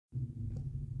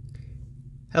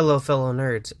Hello, fellow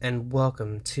nerds, and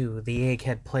welcome to the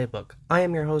Egghead Playbook. I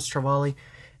am your host, Travali,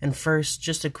 and first,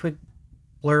 just a quick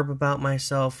blurb about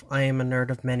myself. I am a nerd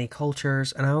of many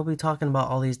cultures, and I will be talking about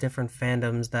all these different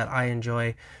fandoms that I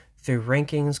enjoy through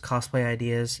rankings, cosplay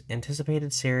ideas,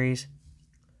 anticipated series,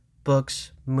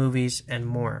 books, movies, and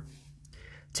more.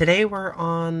 Today, we're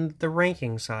on the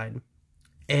ranking side,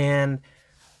 and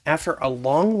after a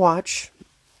long watch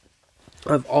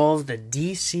of all of the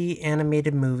DC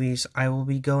animated movies, I will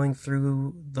be going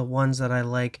through the ones that I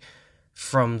like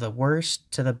from the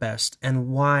worst to the best and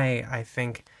why I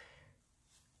think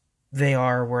they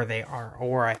are where they are or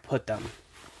where I put them.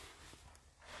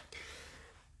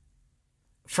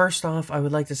 First off, I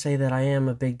would like to say that I am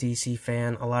a big DC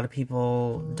fan. A lot of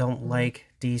people don't like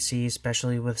DC,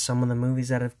 especially with some of the movies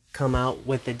that have come out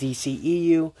with the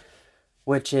DCEU,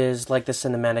 which is like the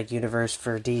cinematic universe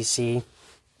for DC.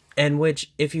 And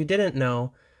which, if you didn't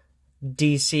know,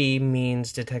 DC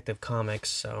means Detective Comics,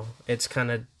 so it's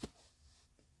kind of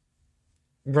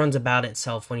runs about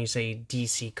itself when you say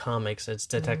DC Comics, it's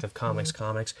Detective Comics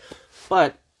comics.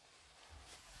 But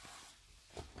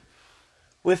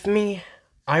with me,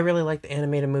 I really like the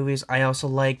animated movies. I also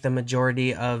like the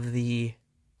majority of the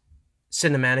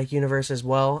cinematic universe as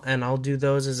well, and I'll do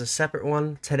those as a separate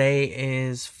one. Today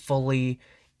is fully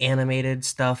animated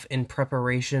stuff in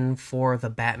preparation for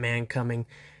the Batman coming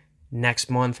next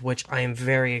month, which I am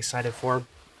very excited for.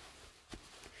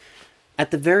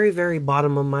 At the very, very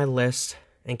bottom of my list,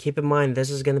 and keep in mind this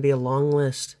is going to be a long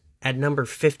list, at number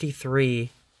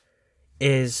 53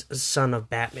 is Son of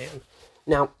Batman.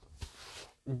 Now,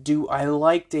 do I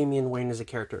like Damian Wayne as a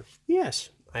character? Yes,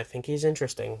 I think he's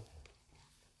interesting.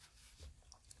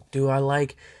 Do I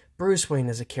like Bruce Wayne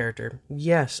as a character?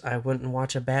 Yes, I wouldn't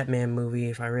watch a Batman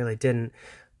movie if I really didn't.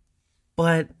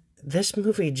 But this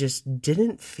movie just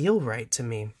didn't feel right to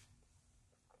me.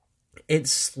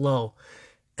 It's slow,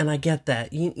 and I get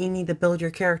that. You need to build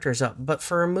your characters up. But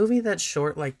for a movie that's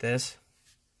short like this,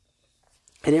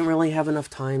 it didn't really have enough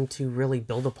time to really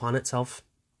build upon itself.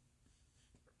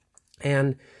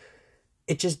 And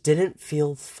it just didn't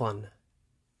feel fun.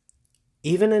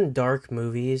 Even in dark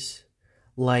movies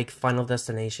like Final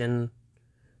Destination,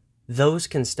 those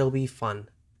can still be fun.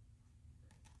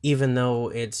 Even though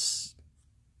it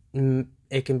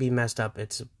can be messed up.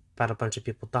 It's about a bunch of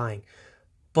people dying.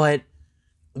 But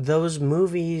those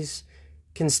movies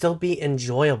can still be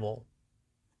enjoyable,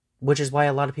 which is why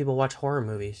a lot of people watch horror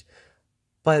movies.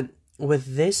 But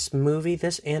with this movie,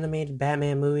 this animated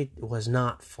Batman movie was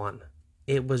not fun.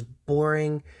 It was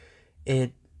boring.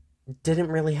 It didn't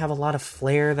really have a lot of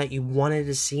flair that you wanted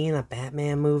to see in a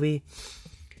Batman movie.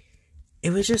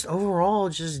 It was just overall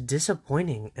just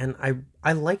disappointing. And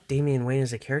I like Damian Wayne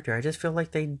as a character. I just feel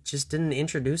like they just didn't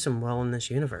introduce him well in this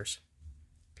universe.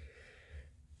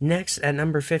 Next, at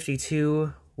number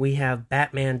 52, we have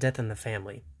Batman Death in the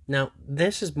Family. Now,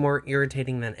 this is more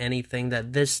irritating than anything,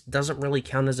 that this doesn't really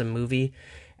count as a movie,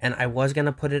 and I was going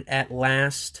to put it at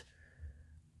last,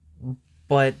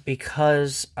 but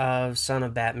because of Son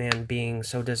of Batman being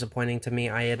so disappointing to me,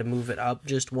 I had to move it up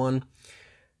just one.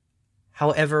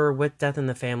 However, with Death in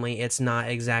the Family, it's not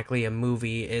exactly a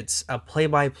movie. It's a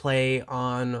play-by-play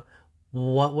on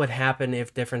what would happen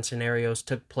if different scenarios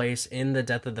took place in the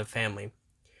Death of the Family.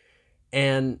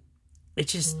 And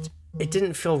it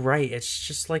didn't feel right. It's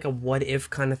just like a what-if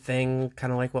kind of thing,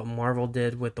 kind of like what Marvel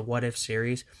did with the What If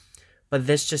series. But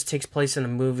this just takes place in a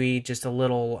movie, just a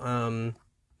little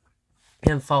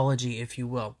anthology, if you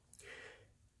will.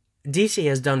 DC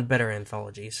has done better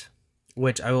anthologies,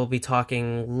 which I will be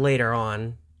talking later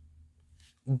on.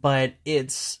 But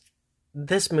this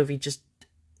movie just,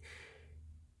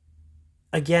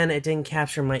 again, it didn't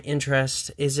capture my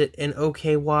interest. Is it an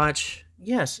okay watch?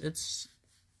 Yes, it's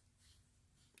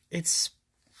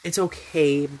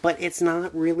okay, but it's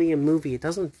not really a movie. It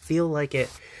doesn't feel like it.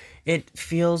 It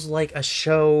feels like a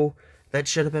show that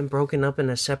should have been broken up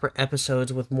into separate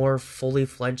episodes with more fully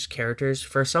fledged characters.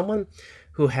 For someone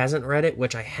who hasn't read it,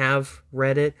 which I have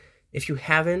read it, if you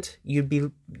haven't, you'd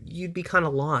be kind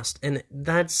of lost. And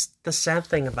that's the sad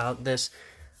thing about this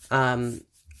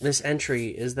this entry,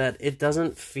 is that it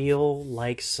doesn't feel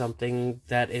like something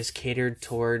that is catered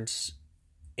towards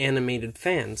animated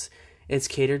fans. It's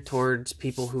catered towards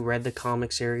people who read the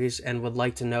comic series and would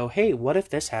like to know, hey, what if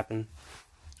this happened?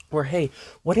 Or, hey,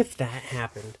 what if that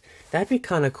happened? That'd be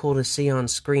kind of cool to see on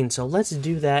screen, so let's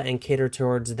do that and cater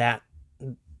towards that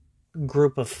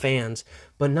group of fans,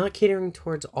 but not catering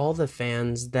towards all the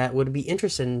fans that would be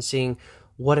interested in seeing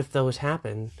what if those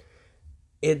happened.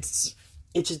 It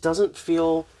just doesn't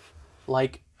feel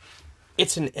like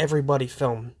it's an everybody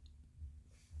film,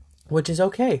 which is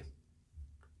okay.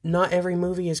 not every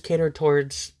movie is catered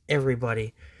towards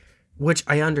everybody, which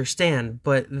I understand,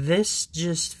 but this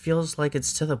just feels like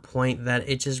it's to the point that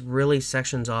it just really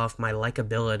sections off my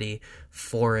likability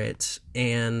for it.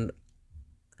 And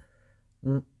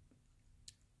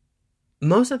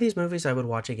most of these movies I would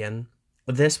watch again.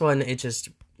 This one, it just,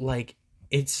 like,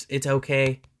 it's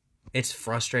okay. It's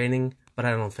frustrating, but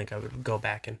I don't think I would go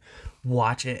back and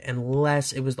watch it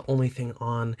unless it was the only thing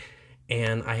on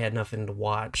and I had nothing to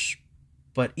watch.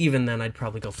 But even then, I'd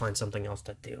probably go find something else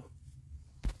to do.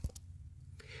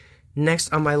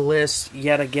 Next on my list,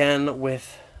 yet again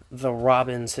with the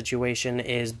Robin situation,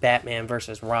 is Batman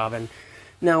versus Robin.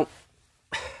 Now,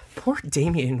 poor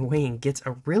Damian Wayne gets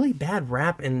a really bad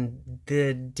rap in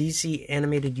the DC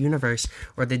animated universe,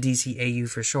 or the DCAU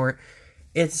for short.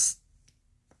 It's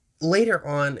later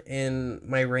on in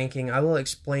my ranking, I will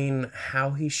explain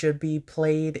how he should be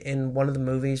played in one of the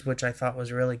movies, which I thought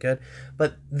was really good.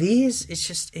 But these, it's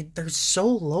just, they're so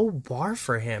low bar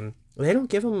for him. They don't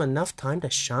give him enough time to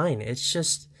shine. It's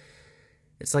just,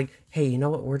 it's like, hey, you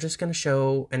know what? We're just going to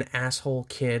show an asshole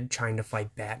kid trying to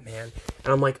fight Batman.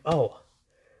 And I'm like, oh,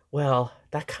 well,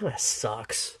 that kind of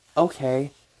sucks.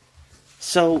 Okay.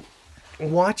 So,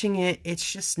 watching it,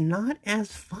 it's just not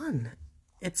as fun.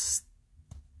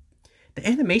 The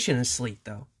animation is sleek,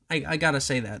 though. I gotta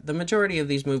say that. The majority of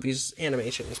these movies,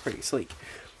 animation is pretty sleek.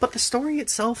 But the story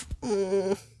itself,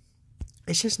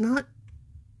 it's just not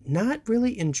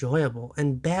really enjoyable.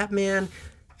 And Batman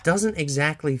doesn't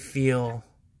exactly feel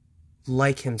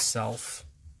like himself.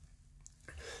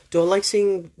 Do I like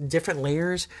seeing different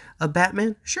layers of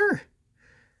Batman? Sure.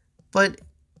 But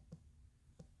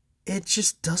it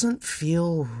just doesn't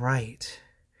feel right.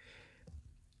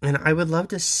 And I would love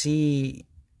to see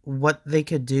what they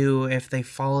could do if they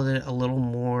followed it a little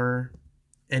more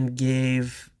and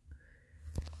gave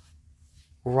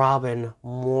Robin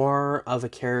more of a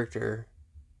character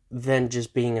than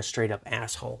just being a straight up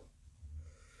asshole.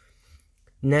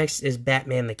 Next is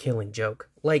Batman the Killing Joke.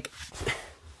 Like,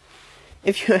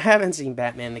 if you haven't seen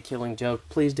Batman the Killing Joke,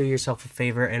 please do yourself a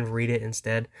favor and read it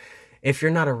instead. If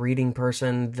you're not a reading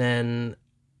person, then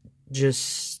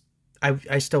just,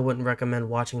 I still wouldn't recommend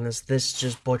watching this. This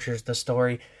just butchers the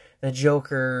story. The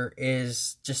Joker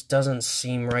just doesn't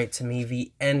seem right to me.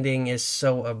 The ending is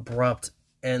so abrupt,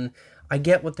 and I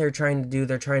get what they're trying to do.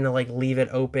 They're trying to, like, leave it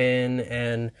open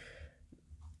and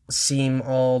seem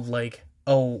all like,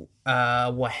 oh,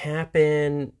 what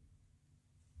happened?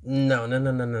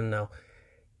 No.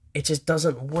 It just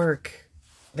doesn't work.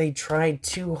 They tried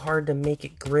too hard to make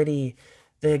it gritty.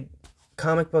 The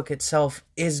comic book itself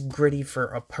is gritty for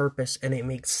a purpose, and it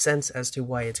makes sense as to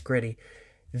why it's gritty.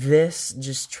 This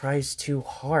just tries too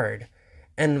hard.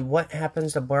 And what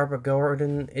happens to Barbara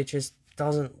Gordon, it just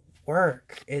doesn't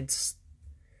work. It's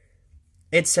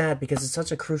sad because it's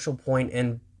such a crucial point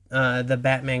in the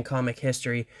Batman comic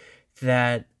history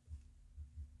that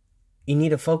you need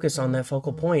to focus on that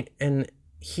focal point. And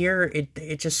here,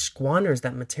 it just squanders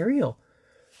that material.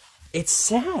 It's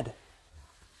sad.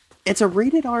 It's a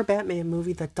rated R Batman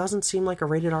movie that doesn't seem like a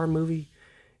rated R movie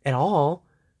at all,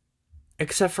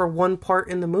 except for one part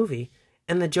in the movie.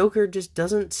 And the Joker just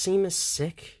doesn't seem as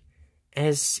sick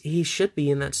as he should be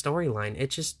in that storyline.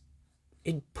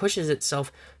 It pushes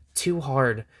itself too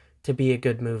hard to be a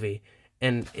good movie.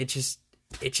 And it just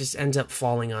ends up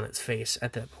falling on its face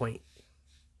at that point.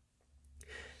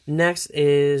 Next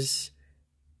is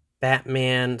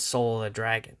Batman Soul of the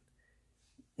Dragon.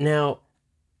 Now,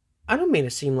 I don't mean to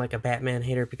seem like a Batman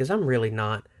hater because I'm really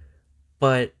not,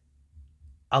 but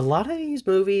a lot of these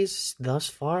movies thus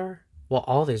far, well,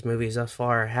 all these movies thus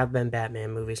far have been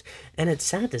Batman movies, and it's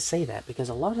sad to say that because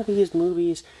a lot of these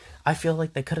movies, I feel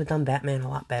like they could have done Batman a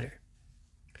lot better.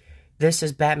 This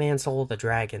is Batman Soul of the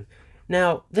Dragon.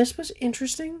 Now, this was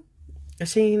interesting,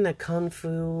 seeing the Kung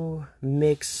Fu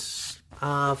mix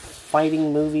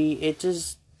fighting movie.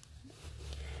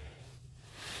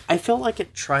 I felt like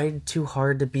it tried too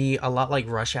hard to be a lot like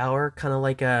Rush Hour, kind of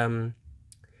like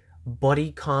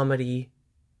buddy comedy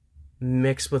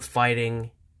mixed with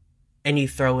fighting, and you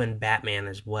throw in Batman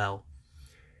as well.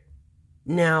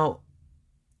 Now,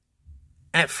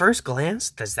 at first glance,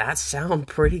 does that sound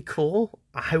pretty cool?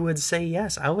 I would say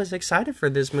yes. I was excited for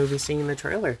this movie seeing the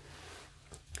trailer.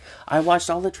 I watched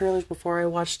all the trailers before I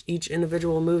watched each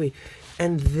individual movie,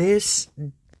 and this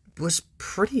was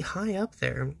pretty high up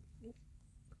there.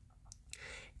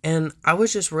 And I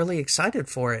was just really excited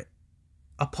for it.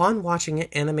 Upon watching it,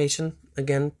 animation,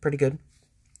 again, pretty good.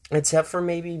 Except for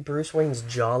maybe Bruce Wayne's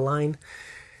jawline.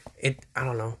 I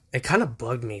don't know. It kind of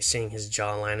bugged me seeing his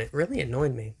jawline. It really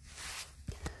annoyed me.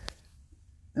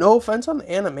 No offense on the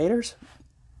animators,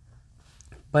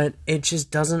 but it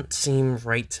just doesn't seem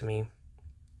right to me.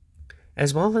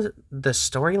 As well as the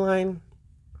storyline,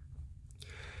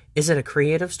 is it a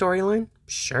creative storyline?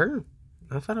 Sure.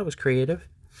 I thought it was creative.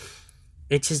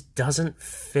 It just doesn't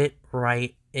fit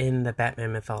right in the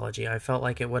Batman mythology. I felt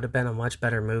like it would have been a much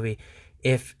better movie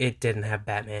if it didn't have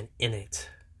Batman in it.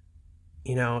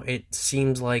 You know, it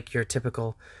seems like your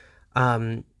typical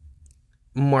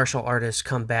martial artist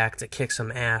come back to kick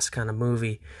some ass kind of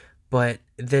movie, but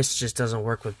this just doesn't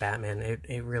work with Batman.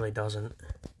 It really doesn't.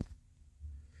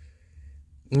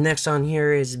 Next on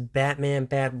here is Batman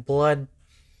Bad Blood.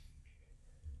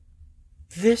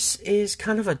 This is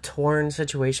kind of a torn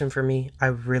situation for me. I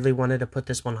really wanted to put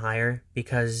this one higher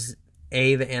because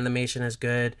A, the animation is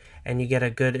good, and you get a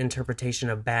good interpretation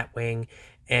of Batwing,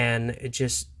 and it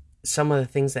just some of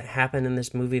the things that happen in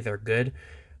this movie, they're good.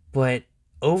 But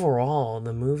overall,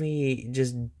 the movie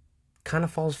just kind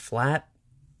of falls flat.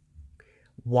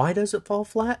 Why does it fall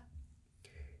flat?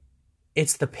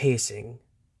 It's the pacing.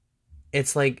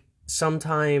 It's like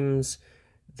sometimes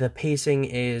the pacing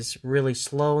is really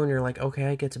slow and you're like, okay,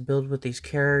 I get to build with these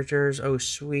characters. Oh,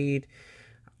 sweet.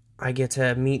 I get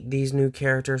to meet these new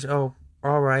characters. Oh,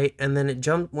 all right. And then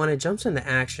when it jumps into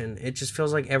action, it just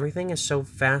feels like everything is so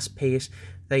fast paced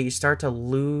that you start to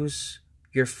lose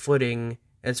your footing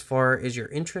as far as your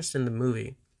interest in the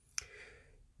movie.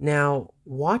 Now,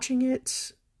 watching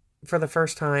it for the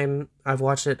first time, I've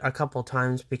watched it a couple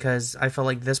times because I felt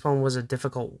like this one was a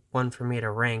difficult one for me to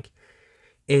rank,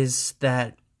 is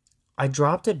that I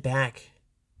dropped it back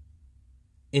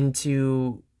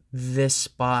into this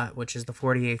spot, which is the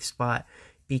 48th spot,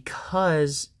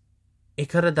 because it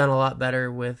could have done a lot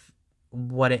better with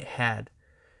what it had.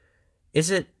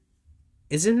 Is it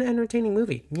an entertaining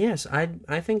movie? Yes, I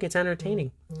think it's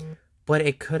entertaining. But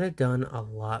it could have done a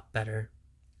lot better.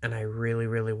 And I really,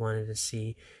 really wanted to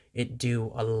see it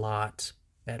do a lot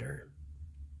better.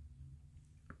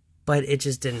 But it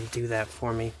just didn't do that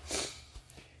for me.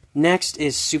 Next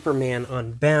is Superman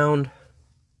Unbound.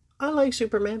 I like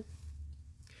Superman.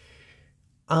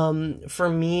 For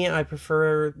me, I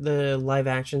prefer the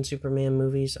live-action Superman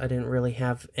movies. I didn't really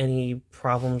have any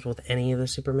problems with any of the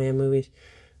Superman movies.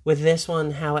 With this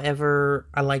one, however,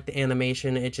 I like the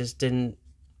animation. It just didn't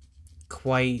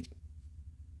quite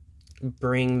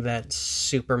bring that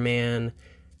Superman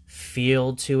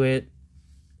feel to it.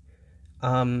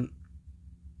 The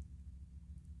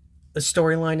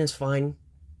storyline is fine,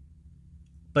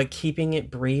 but keeping it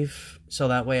brief so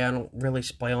that way I don't really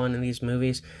spoil any of these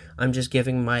movies. I'm just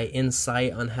giving my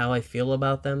insight on how I feel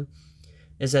about them.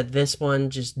 Is that this one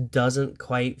just doesn't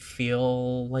quite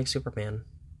feel like Superman.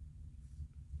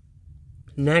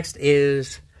 Next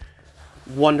is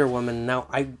Wonder Woman. Now,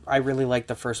 I really like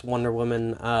the first Wonder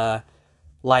Woman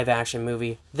live action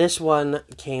movie. This one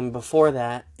came before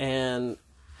that, and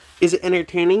is it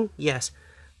entertaining? Yes.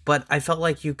 But I felt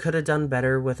like you could have done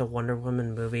better with a Wonder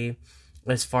Woman movie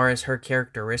as far as her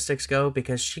characteristics go,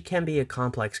 because she can be a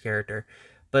complex character.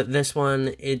 But this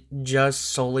one, it just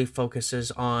solely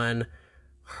focuses on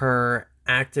her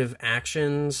active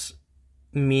actions,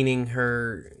 meaning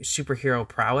her superhero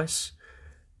prowess,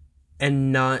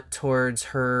 and not towards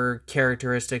her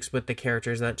characteristics with the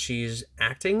characters that she's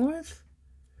acting with.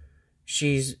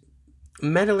 She's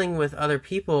meddling with other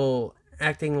people,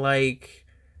 acting like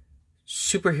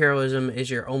superheroism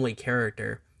is your only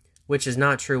character, which is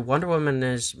not true. Wonder Woman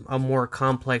is a more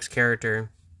complex character,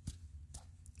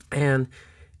 and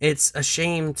it's a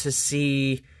shame to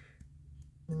see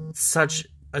such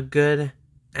a good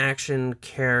action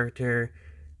character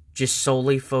just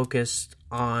solely focused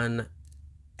on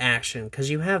action,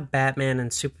 because you have Batman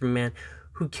and Superman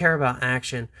who care about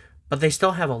action, but they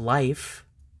still have a life.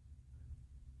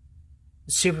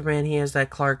 Superman, he has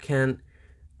that Clark Kent,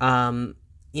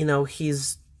 he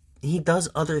does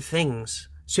other things.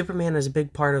 Superman is a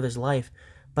big part of his life,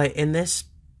 but in this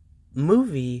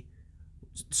movie,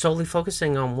 solely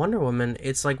focusing on Wonder Woman,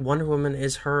 it's like Wonder Woman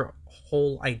is her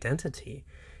whole identity,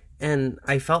 and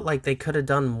I felt like they could have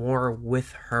done more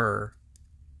with her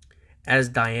as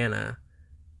Diana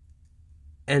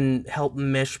and help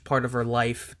mesh part of her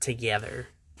life together.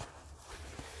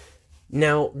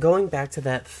 Now, going back to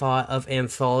that thought of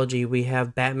anthology, we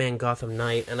have Batman Gotham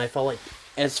Knight, and I felt like,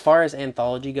 as far as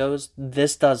anthology goes,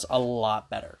 this does a lot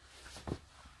better.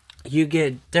 You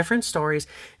get different stories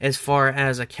as far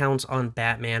as accounts on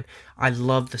Batman. I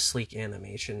love the sleek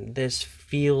animation. This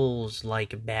feels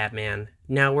like Batman.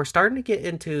 Now, we're starting to get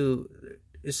into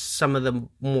some of the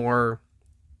more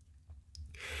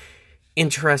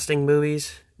interesting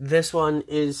movies. This one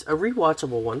is a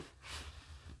rewatchable one.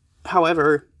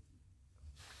 However,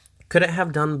 could it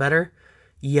have done better?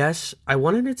 Yes, I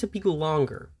wanted it to be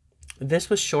longer. This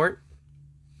was short,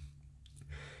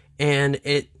 and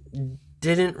it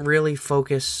didn't really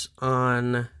focus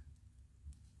on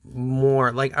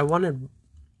more. Like, I wanted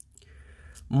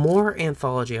more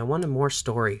anthology. I wanted more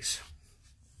stories.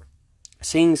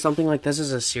 Seeing something like this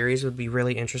as a series would be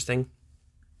really interesting.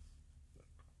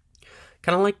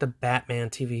 Kind of like the Batman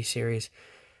TV series.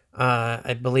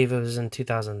 I believe it was in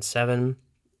 2007,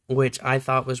 which I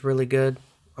thought was really good.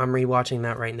 I'm rewatching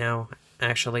that right now,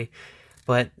 actually.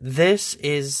 But this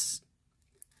is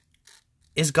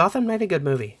Gotham Knight a good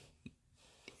movie?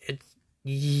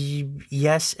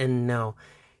 Yes and no.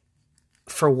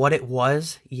 For what it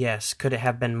was, yes. Could it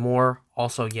have been more?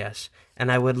 Also, yes.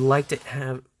 And I would like to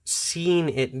have seen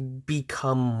it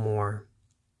become more.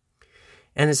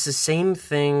 And it's the same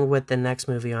thing with the next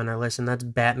movie on our list, and that's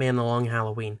Batman The Long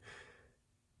Halloween.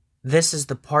 This is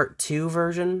the part 2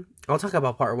 version. I'll talk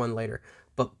about part 1 later.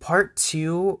 But part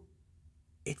 2,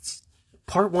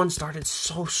 part 1 started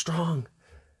so strong.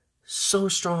 So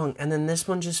strong. And then this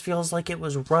one just feels like it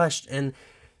was rushed. And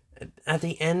at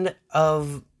the end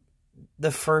of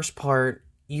the first part,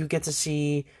 you get to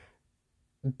see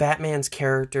Batman's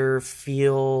character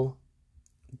feel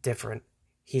different.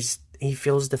 He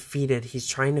feels defeated. He's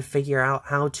trying to figure out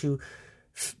how to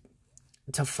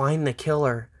find the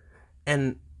killer.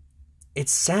 And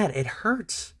it's sad. It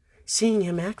hurts seeing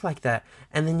him act like that.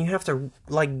 And then you have to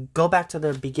like go back to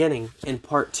the beginning in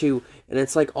part 2, and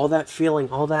it's like all that feeling,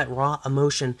 all that raw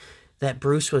emotion that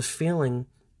Bruce was feeling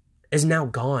is now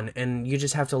gone, and you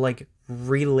just have to like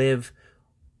relive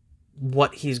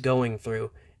what he's going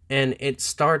through. And it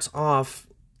starts off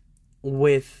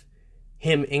with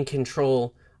him in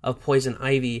control of Poison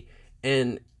Ivy,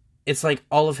 and it's like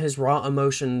all of his raw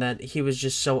emotion that he was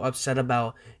just so upset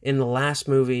about in the last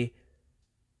movie,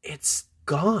 it's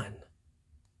gone.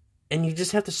 And you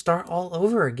just have to start all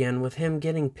over again with him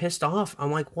getting pissed off. I'm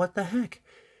like, what the heck?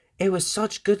 It was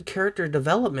such good character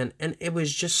development, and it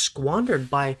was just squandered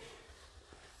by...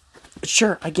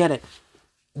 Sure, I get it.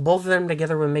 Both of them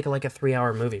together would make it like a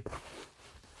 3-hour movie.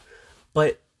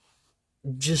 But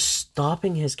just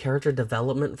stopping his character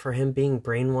development for him being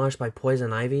brainwashed by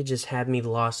Poison Ivy just had me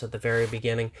lost at the very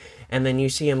beginning. And then you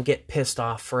see him get pissed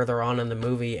off further on in the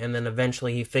movie, and then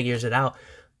eventually he figures it out.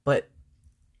 But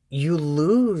you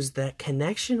lose that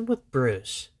connection with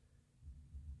Bruce.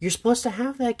 You're supposed to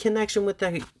have that connection with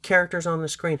the characters on the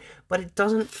screen, but it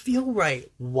doesn't feel right.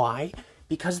 Why?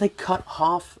 Because they cut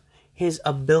off his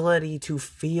ability to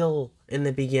feel in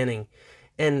the beginning.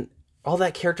 And all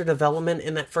that character development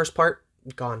in that first part,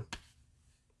 gone.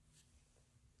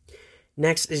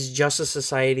 Next is Justice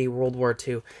Society World War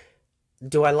II.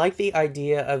 Do I like the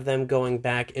idea of them going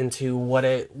back into what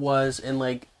it was in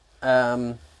like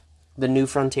the New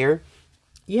Frontier?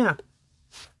 Yeah.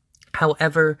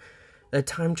 However, the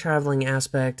time traveling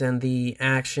aspect and the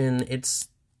action, it's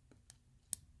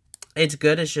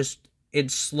good.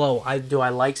 It's slow. I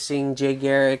like seeing Jay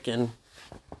Garrick and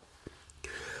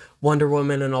Wonder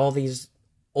Woman and all these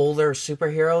older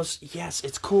superheroes. Yes,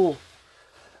 it's cool.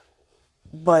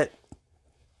 But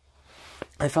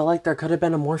I felt like there could have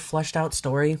been a more fleshed out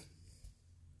story.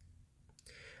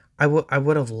 I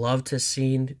would have loved to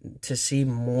see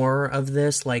more of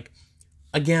this. Like,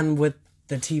 again, with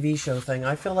the TV show thing,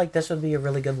 I feel like this would be a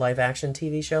really good live action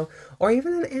TV show, or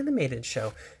even an animated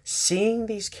show. Seeing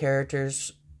these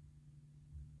characters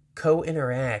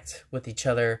co-interact with each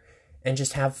other and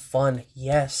just have fun.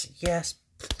 Yes,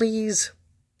 please.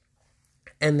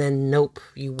 And then, nope,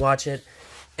 you watch it,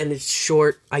 and it's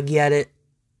short. I get it,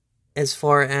 as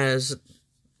far as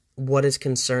what is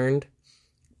concerned,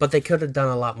 but they could have done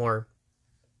a lot more.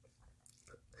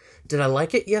 Did I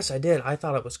like it? Yes, I did. I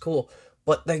thought it was cool,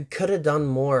 but they could have done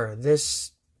more.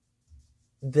 This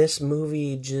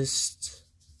movie just...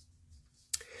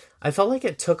 I felt like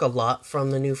it took a lot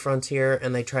from the New Frontier,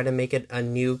 and they tried to make it a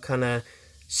new kind of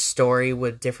story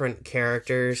with different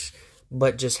characters,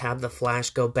 but just have the Flash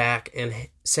go back and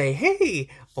say, hey,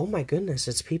 oh my goodness,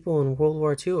 it's people in World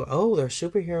War II. Oh, they're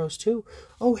superheroes too.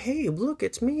 Oh, hey, look,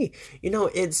 it's me.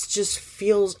 It just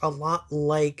feels a lot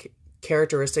like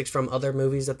characteristics from other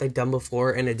movies that they've done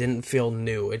before, and it didn't feel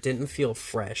new. It didn't feel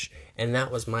fresh, and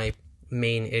that was my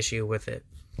main issue with it.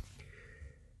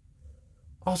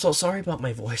 Also, sorry about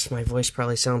my voice. My voice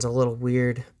probably sounds a little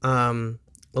weird, a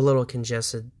little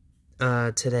congested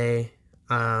today.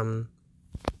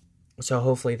 So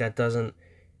hopefully that doesn't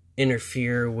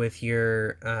interfere with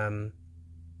your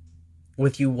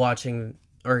with you watching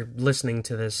or listening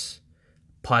to this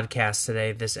podcast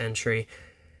today, this entry.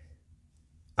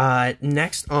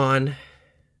 Next on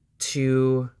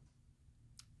to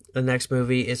the next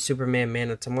movie is Superman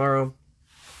Man of Tomorrow.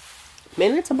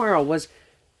 Man of Tomorrow was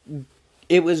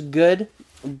good,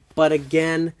 but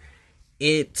again,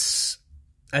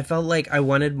 I felt like I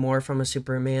wanted more from a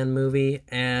Superman movie,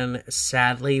 and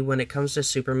sadly, when it comes to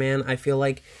Superman, I feel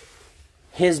like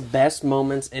his best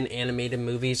moments in animated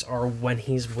movies are when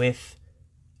he's with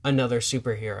another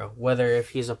superhero, whether if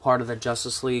he's a part of the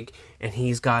Justice League and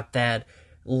he's got that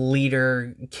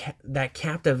leader, that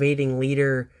captivating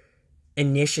leader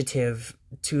initiative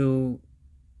to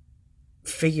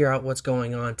figure out what's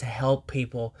going on, to help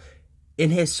people.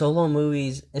 In his solo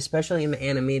movies, especially in the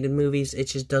animated movies, it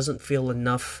just doesn't feel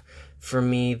enough for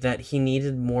me that he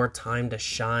needed more time to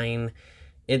shine.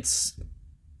 He's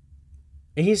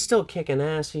still kicking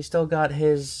ass. He's still got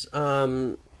his,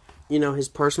 his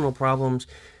personal problems,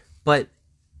 but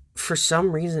for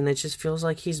some reason, it just feels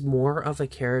like he's more of a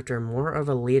character, more of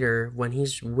a leader when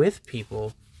he's with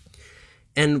people.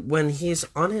 And when he's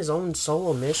on his own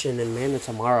solo mission in Man of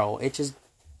Tomorrow, it just...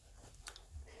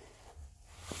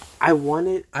 I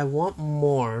want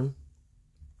more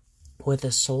with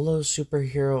a solo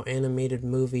superhero animated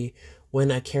movie when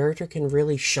a character can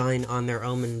really shine on their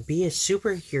own and be a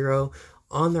superhero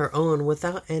on their own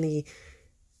without any,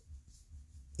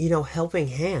 helping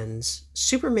hands.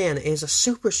 Superman is a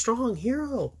super strong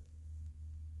hero.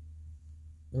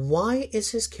 Why is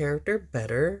his character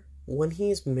better when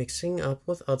he's mixing up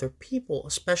with other people,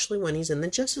 especially when he's in the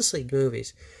Justice League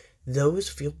movies? Those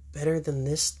feel better than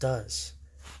this does.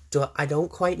 I don't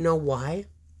quite know why,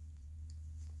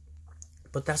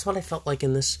 but that's what I felt like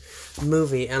in this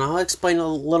movie, and I'll explain a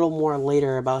little more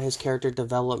later about his character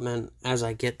development as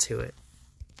I get to it.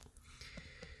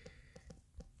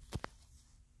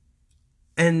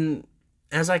 And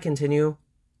as I continue,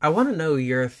 I want to know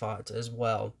your thoughts as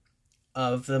well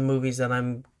of the movies that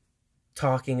I'm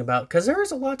talking about, because there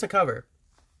is a lot to cover.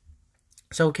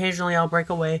 So occasionally I'll break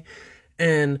away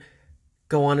and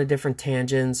go on to different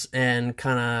tangents and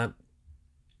kind of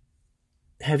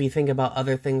have you think about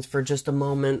other things for just a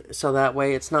moment, so that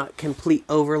way it's not complete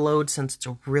overload since it's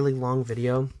a really long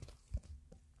video.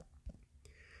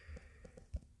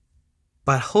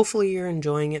 But hopefully you're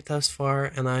enjoying it thus far,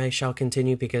 and I shall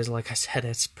continue because, like I said,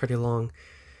 it's pretty long.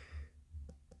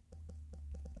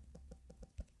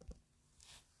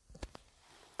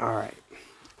 Alright,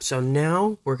 so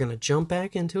now we're going to jump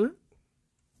back into it.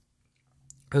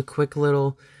 A quick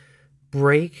little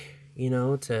break,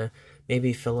 to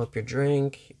maybe fill up your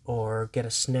drink or get a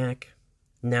snack.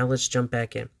 Now let's jump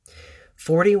back in.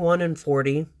 41 and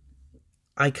 40,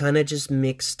 I kind of just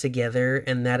mixed together,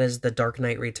 and that is The Dark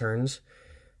Knight Returns.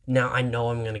 Now, I know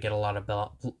I'm going to get a lot of,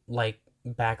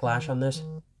 backlash on this,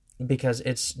 because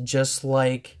it's just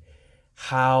like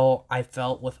how I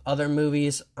felt with other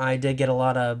movies. I did get a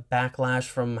lot of backlash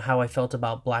from how I felt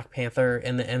about Black Panther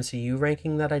in the MCU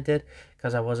ranking that I did,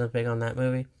 because I wasn't big on that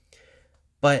movie.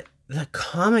 But the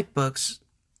comic books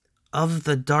of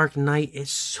The Dark Knight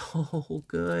is so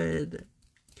good.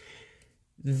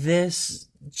 This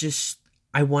just...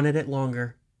 I wanted it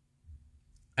longer.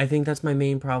 I think that's my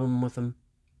main problem with them.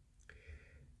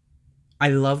 I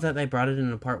love that they brought it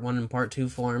in a part 1 and part 2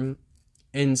 form,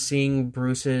 and seeing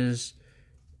Bruce's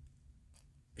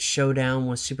showdown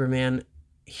with Superman.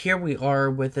 Here we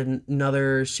are with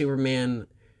another Superman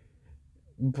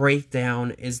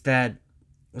breakdown, is that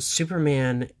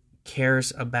Superman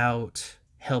cares about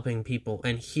helping people,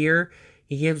 and here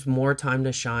he gives more time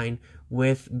to shine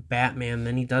with Batman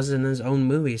than he does in his own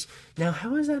movies. Now,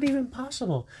 how is that even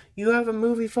possible? You have a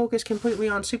movie focused completely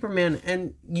on Superman,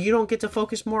 and you don't get to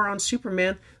focus more on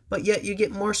Superman, but yet you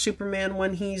get more Superman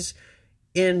when he's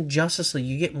in Justice League.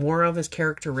 You get more of his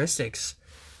characteristics.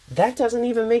 That doesn't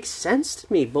even make sense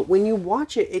to me, but when you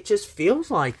watch it, it just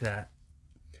feels like that.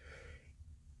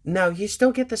 Now, you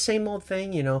still get the same old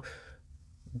thing,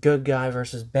 good guy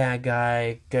versus bad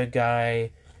guy. Good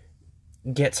guy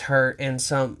gets hurt in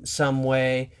some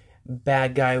way.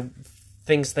 Bad guy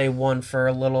thinks they won for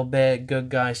a little bit. Good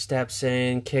guy steps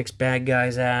in, kicks bad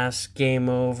guy's ass. Game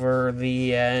over.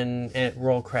 The end. And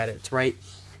roll credits, right?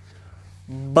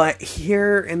 But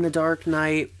here in The Dark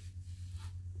Knight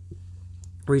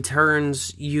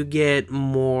Returns, you get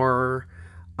more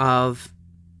of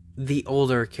the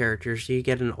older characters. You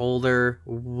get an older,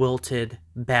 wilted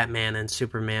Batman and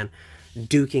Superman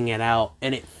duking it out,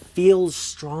 and it feels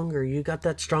stronger. You got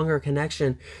that stronger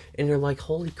connection, and you're like,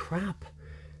 holy crap,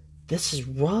 this is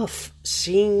rough.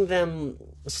 Seeing them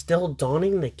still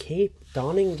donning the cape,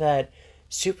 donning that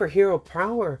superhero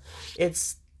power,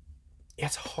 it's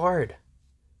hard.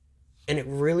 And it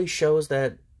really shows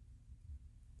that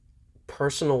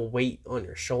personal weight on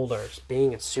your shoulders,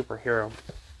 being a superhero.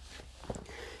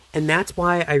 And that's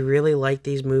why I really like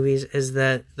these movies, is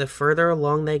that the further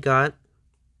along they got,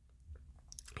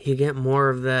 You get more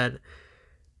of that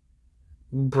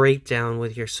breakdown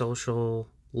with your social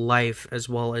life as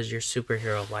well as your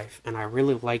superhero life. And I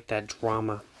really like that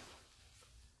drama.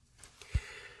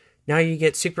 Now you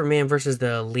get Superman versus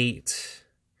the Elite.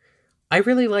 I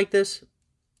really like this.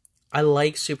 I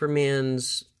like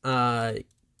Superman's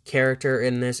character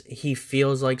in this. He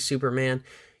feels like Superman.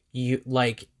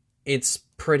 It's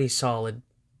pretty solid.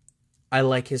 I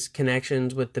like his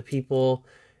connections with the people,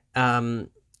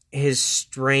 his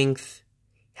strength.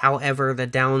 However, the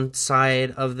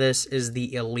downside of this is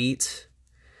the Elite.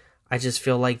 I just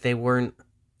feel like they weren't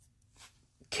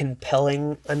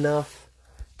compelling enough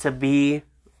to be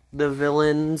the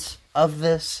villains of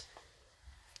this.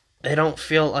 They don't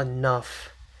feel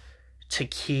enough to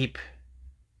keep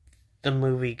the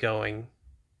movie going.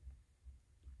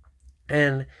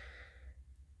 And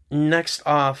next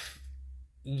off,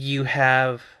 you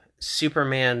have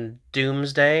Superman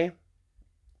Doomsday.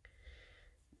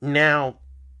 Now,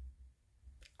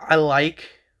 I like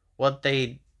what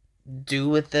they do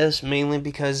with this, mainly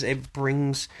because it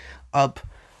brings up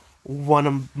one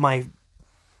of my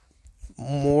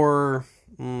more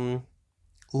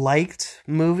liked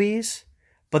movies,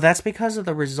 but that's because of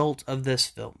the result of this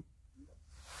film.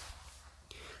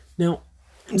 Now,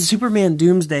 Superman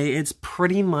Doomsday, it's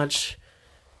pretty much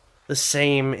the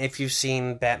same if you've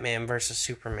seen Batman vs.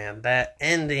 Superman. That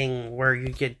ending where you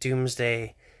get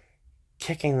Doomsday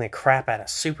kicking the crap out of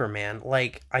Superman,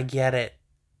 like, I get it.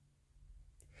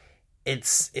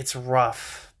 It's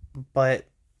rough, but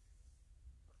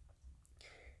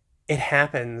it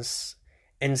happens,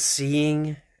 and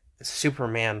seeing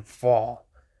Superman fall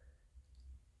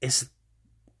it's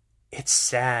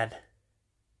sad.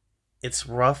 It's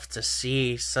rough to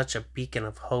see such a beacon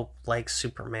of hope like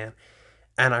Superman,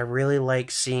 and I really like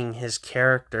seeing his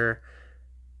character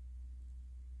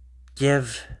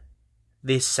give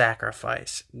this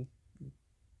sacrifice,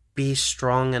 be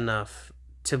strong enough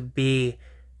to be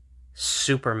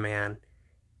Superman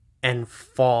and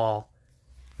fall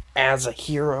as a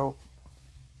hero.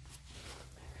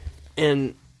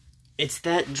 And it's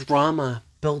that drama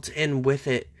built in with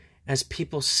it as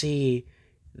people see,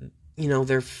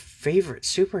 their favorite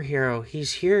superhero.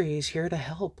 He's here to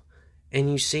help.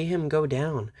 And you see him go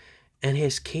down, and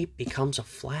his cape becomes a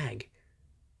flag.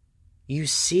 You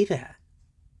see that.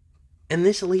 And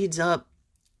this leads up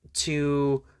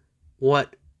to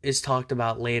what is talked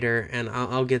about later, and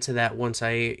I'll get to that once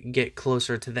I get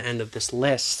closer to the end of this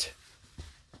list.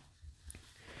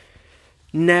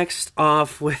 Next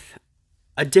off with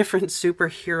a different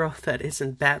superhero that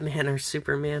isn't Batman or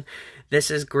Superman.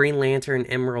 This is Green Lantern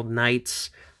Emerald Knights.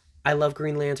 I love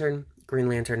Green Lantern. Green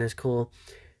Lantern is cool.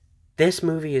 This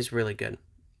movie is really good.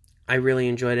 I really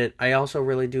enjoyed it. I also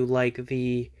really do like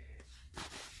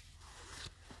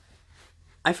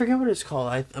I forget what it's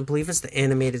called. I believe it's the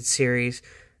animated series,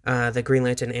 the Green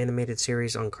Lantern animated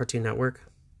series on Cartoon Network.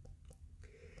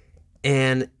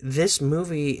 And this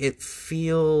movie, it's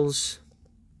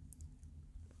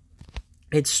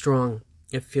strong.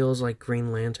 It feels like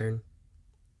Green Lantern.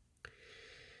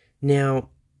 Now,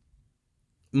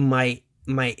 my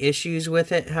issues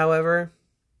with it, however,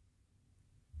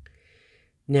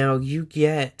 now you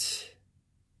get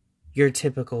your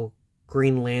typical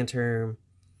Green Lantern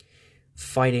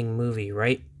fighting movie,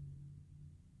 right?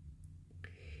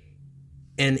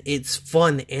 And it's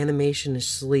fun. The animation is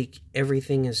sleek.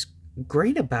 Everything is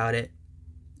great about it.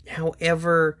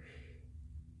 However,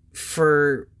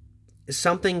 for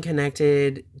something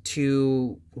connected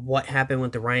to what happened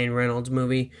with the Ryan Reynolds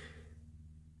movie,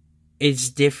 it's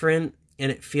different,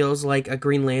 and it feels like a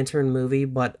Green Lantern movie,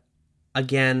 but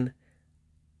again,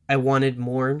 I wanted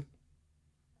more.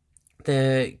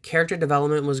 The character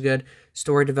development was good,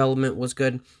 story development was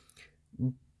good,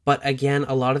 but again,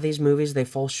 a lot of these movies, they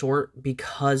fall short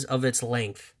because of its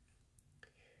length.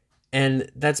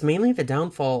 And that's mainly the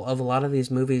downfall of a lot of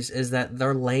these movies, is that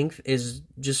their length is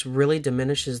just really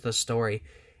diminishes the story.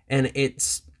 And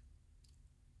it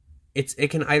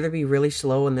can either be really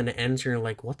slow and then it ends and you're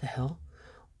like, what the hell?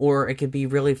 Or it could be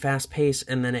really fast paced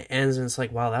and then it ends and it's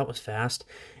like, wow, that was fast.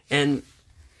 And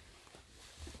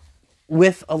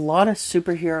with a lot of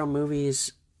superhero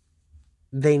movies,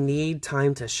 they need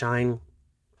time to shine.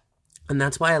 And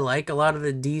that's why I like a lot of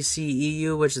the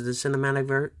DCEU, which is the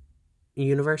cinematic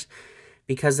universe,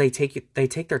 because they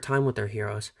take their time with their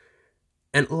heroes.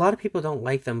 And a lot of people don't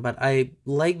like them, but I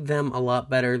like them a lot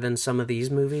better than some of these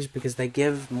movies because they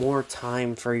give more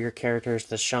time for your characters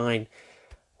to shine.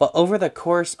 But over the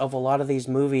course of a lot of these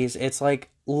movies, it's like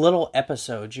little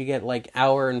episodes. You get like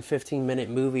hour and 15-minute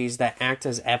movies that act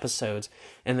as episodes,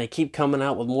 and they keep coming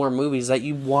out with more movies that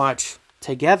you watch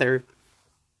together.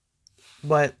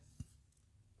 But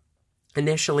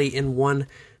initially in one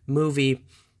movie,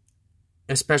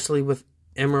 especially with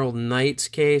Emerald Knight's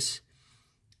case,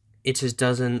 it just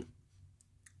doesn't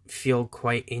feel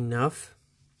quite enough.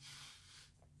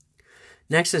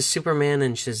 Next is Superman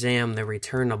and Shazam, The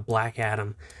Return of Black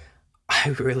Adam. I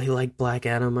really like Black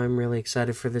Adam. I'm really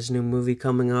excited for this new movie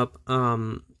coming up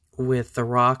with The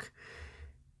Rock,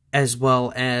 as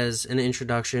well as an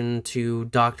introduction to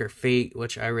Dr. Fate,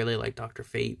 which I really like Dr.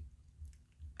 Fate,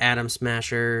 Atom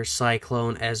Smasher,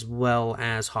 Cyclone, as well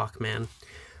as Hawkman.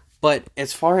 But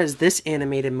as far as this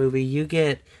animated movie, you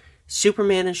get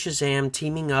Superman and Shazam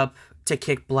teaming up to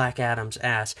kick Black Adam's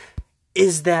ass.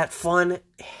 Is that fun?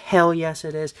 Hell yes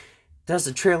it is. Does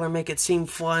the trailer make it seem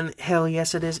fun? Hell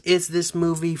yes it is. Is this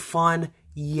movie fun?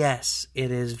 Yes,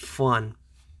 it is fun.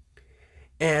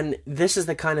 And this is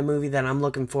the kind of movie that I'm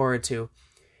looking forward to.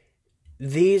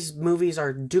 These movies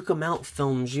are Duke 'em out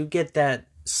films. You get that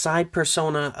side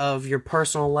persona of your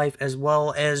personal life as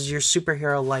well as your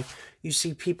superhero life. You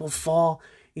see people fall,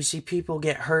 you see people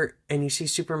get hurt, and you see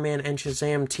Superman and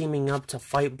Shazam teaming up to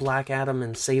fight Black Adam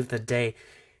and save the day.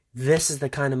 This is the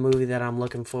kind of movie that I'm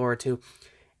looking forward to.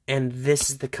 And this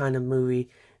is the kind of movie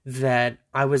that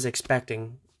I was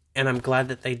expecting. And I'm glad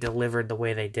that they delivered the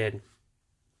way they did.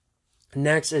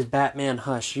 Next is Batman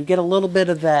Hush. You get a little bit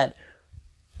of that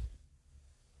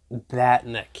bat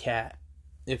and that cat,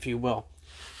 if you will.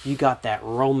 You got that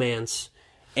romance.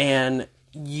 And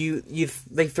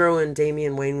they throw in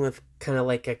Damian Wayne with kind of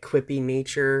like a quippy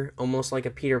nature, almost like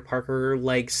a Peter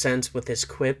Parker-like sense with his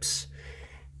quips.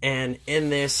 And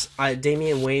in this,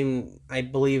 Damian Wayne, I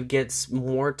believe, gets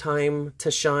more time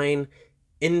to shine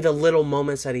in the little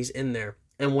moments that he's in there.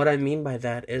 And what I mean by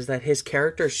that is that his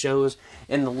character shows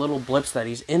in the little blips that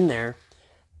he's in there,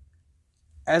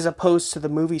 as opposed to the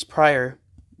movies prior,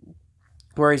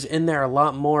 where he's in there a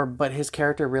lot more, but his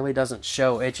character really doesn't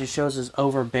show. It just shows his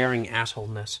overbearing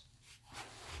assholeness.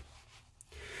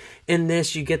 In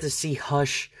this, you get to see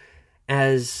Hush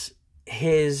as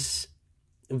his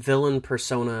villain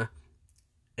persona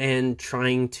and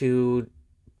trying to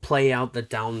play out the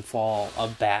downfall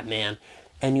of Batman.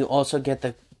 And you also get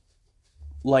the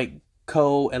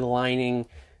co-aligning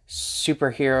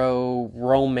superhero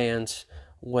romance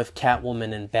with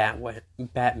Catwoman and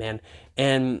Batman.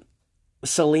 And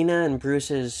Selina and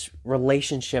Bruce's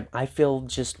relationship, I feel,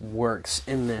 just works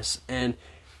in this. And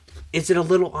is it a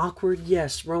little awkward?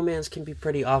 Yes, romance can be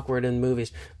pretty awkward in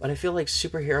movies, but I feel like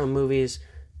superhero movies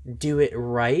do it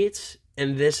right,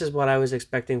 and this is what I was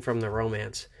expecting from the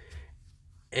romance.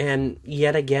 And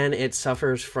yet again, it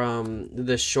suffers from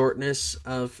the shortness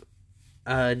of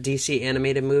a DC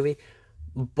animated movie,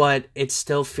 but it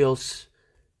still feels,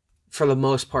 for the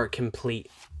most part, complete.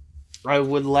 I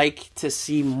would like to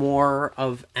see more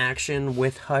of action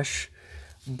with Hush,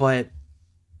 but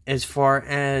as far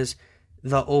as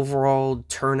the overall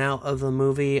turnout of the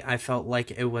movie, I felt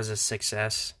like it was a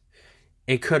success.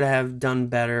 It could have done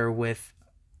better with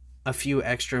a few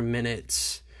extra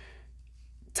minutes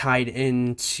tied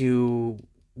into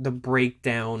the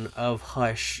breakdown of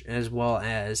Hush, as well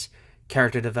as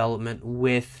character development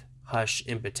with Hush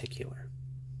in particular.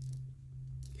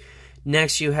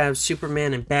 Next, you have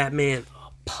Superman and Batman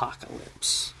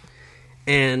Apocalypse.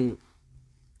 And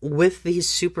with these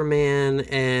Superman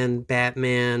and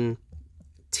Batman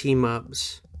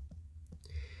team-ups,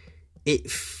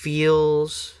 it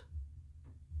feels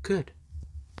good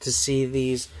to see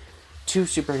these two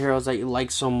superheroes that you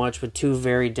like so much with two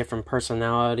very different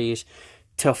personalities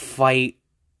to fight,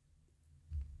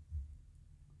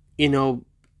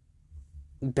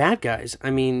 bad guys. I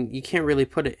mean, you can't really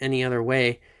put it any other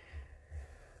way.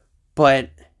 But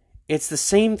it's the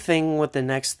same thing with the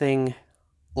next thing,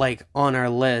 on our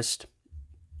list.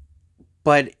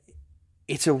 But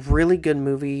it's a really good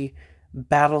movie.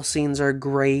 Battle scenes are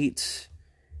great.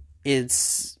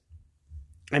 Two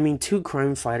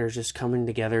crime fighters just coming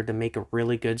together to make a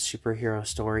really good superhero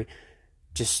story.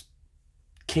 Just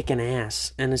kicking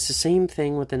ass. And it's the same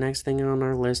thing with the next thing on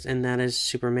our list, and that is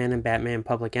Superman and Batman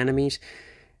Public Enemies.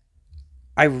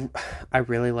 I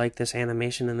really like this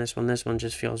animation in this one. This one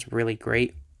just feels really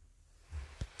great.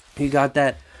 You got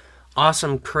that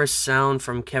awesome crisp sound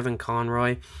from Kevin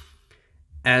Conroy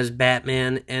as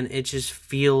Batman, and it just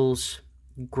feels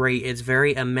great. It's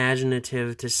very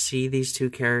imaginative to see these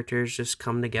two characters just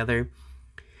come together.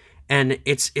 And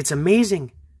it's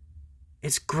amazing.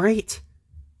 It's great.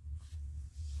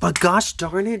 But gosh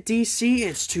darn it, DC,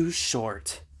 it's too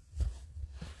short.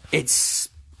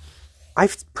 I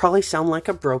probably sound like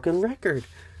a broken record.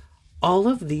 All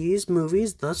of these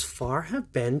movies thus far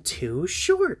have been too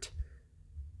short.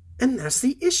 And that's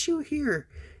the issue here.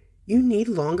 You need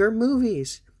longer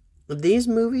movies. These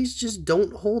movies just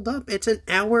don't hold up. It's an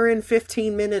hour and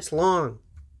 15 minutes long.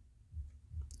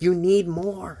 You need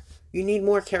more. You need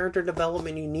more character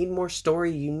development. You need more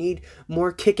story. You need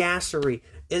more kick-assery.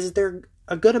 Is there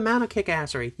a good amount of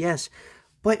kick-assery? Yes.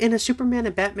 But in a Superman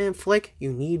and Batman flick,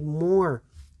 you need more.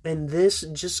 And this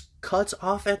just cuts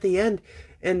off at the end.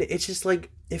 And it's just like,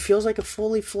 it feels like a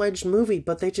fully fledged movie,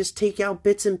 but they just take out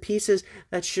bits and pieces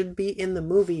that should be in the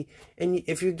movie. And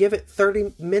if you give it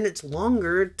 30 minutes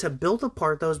longer to build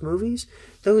apart those movies,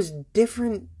 those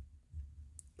different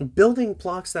building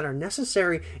blocks that are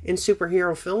necessary in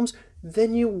superhero films,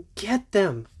 then you get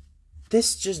them.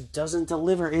 This just doesn't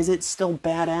deliver. Is it still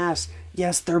badass?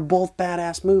 Yes, they're both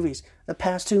badass movies. The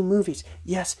past two movies,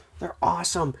 yes, they're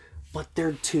awesome, but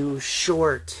they're too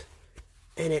short.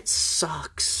 And it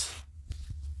sucks.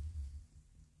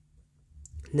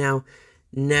 Now,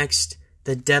 next,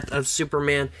 the death of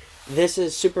Superman. This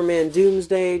is Superman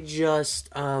Doomsday, just,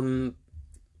 I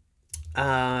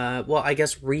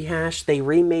guess rehash. They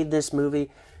remade this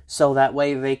movie so that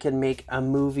way they can make a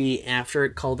movie after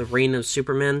it called The Reign of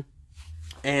Superman.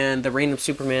 And The Reign of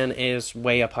Superman is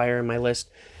way up higher in my list,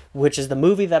 which is the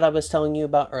movie that I was telling you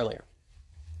about earlier.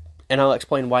 And I'll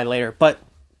explain why later. But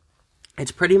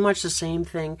it's pretty much the same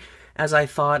thing as I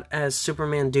thought as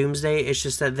Superman Doomsday. It's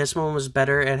just that this one was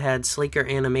better. It had sleeker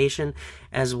animation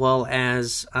as well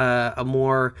as a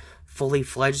more fully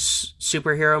fledged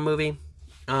superhero movie.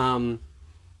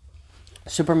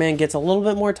 Superman gets a little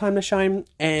bit more time to shine,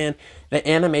 and the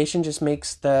animation just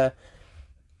makes the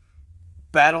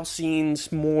battle scenes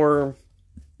more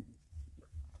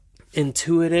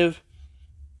intuitive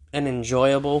and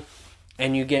enjoyable,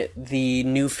 and you get the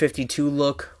new 52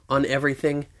 look on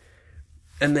everything.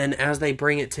 And then as they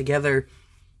bring it together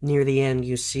near the end,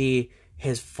 you see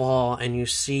his fall and you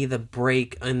see the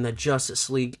break in the Justice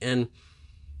League, and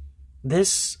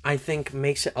this, I think,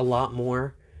 makes it a lot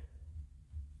more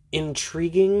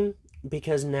intriguing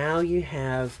because now you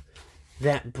have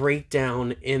that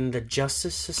breakdown in the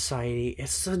Justice Society.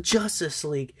 It's the Justice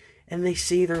League, and they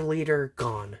see their leader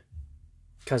gone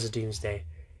because of Doomsday.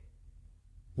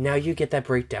 Now you get that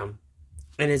breakdown,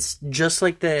 and it's just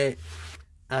like the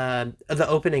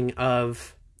opening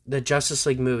of the Justice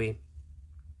League movie.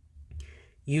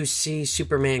 You see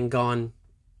Superman gone,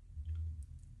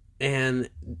 and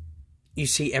you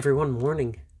see everyone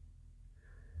mourning.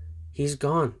 He's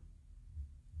gone.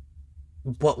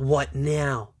 But what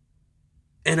now?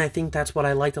 And I think that's what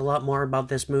I liked a lot more about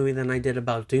this movie than I did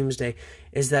about Doomsday,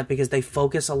 is that because they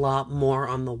focus a lot more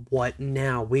on the what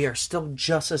now. We are still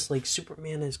Justice League.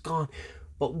 Superman is gone.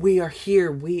 But we are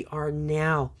here. We are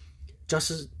now.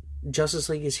 Justice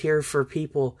League is here for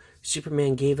people.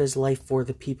 Superman gave his life for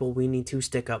the people. We need to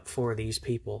stick up for these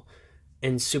people.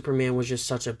 And Superman was just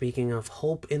such a beacon of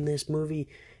hope in this movie.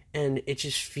 And it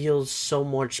just feels so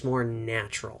much more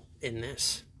natural in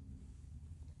this.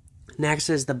 Next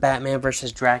is the Batman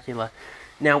vs. Dracula.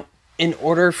 Now, in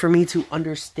order for me to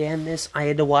understand this, I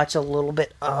had to watch a little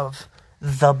bit of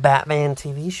the Batman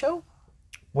TV show,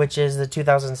 which is the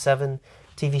 2007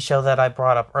 TV show that I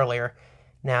brought up earlier.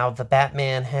 Now, the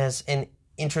Batman has an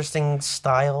interesting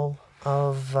style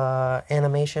of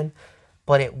animation,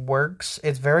 but it works.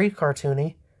 It's very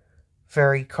cartoony,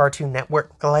 very Cartoon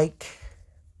Network-like,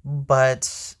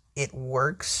 but it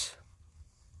works.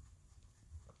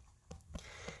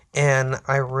 And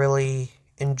I really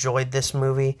enjoyed this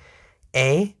movie.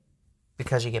 A,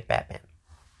 because you get Batman.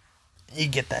 You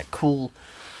get that cool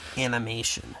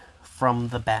animation from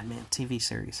the Batman TV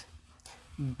series.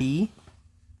 B,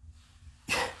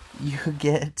 you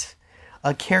get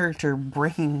a character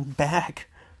bringing back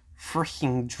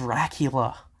freaking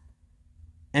Dracula.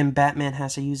 And Batman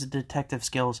has to use the detective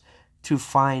skills to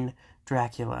find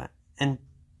Dracula and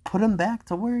put him back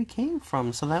to where he came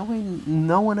from, so that way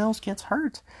no one else gets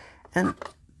hurt. And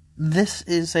this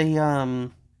is a,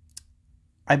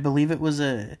 I believe it was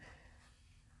a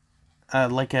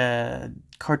like a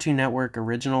Cartoon Network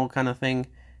original kind of thing,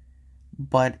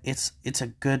 but it's a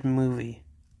good movie.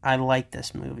 I like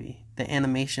this movie. The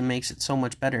animation makes it so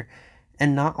much better.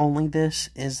 And not only this,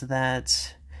 is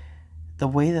that the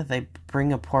way that they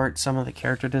bring apart some of the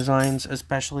character designs,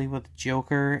 especially with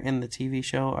Joker in the TV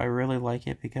show, I really like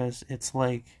it because it's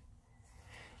like,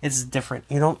 it's different.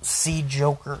 You don't see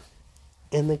Joker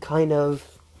in the kind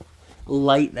of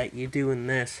light that you do in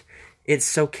this. It's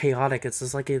so chaotic. It's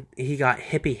just like he got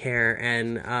hippie hair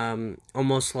and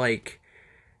almost like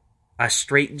a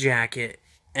straight jacket,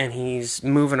 and he's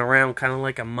moving around kind of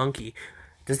like a monkey.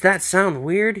 Does that sound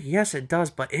weird? Yes, it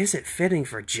does, but is it fitting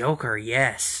for Joker?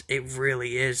 Yes, it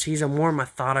really is. He's a more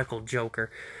methodical Joker.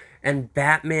 And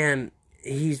Batman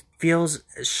he feels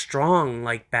strong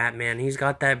like Batman. He's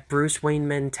got that Bruce Wayne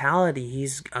mentality.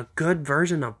 He's a good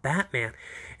version of Batman.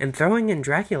 And throwing in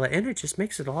Dracula in it just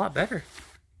makes it a lot better.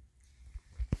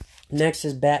 Next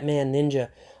is Batman Ninja.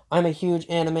 I'm a huge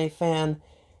anime fan,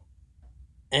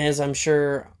 as I'm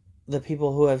sure the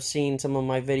people who have seen some of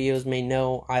my videos may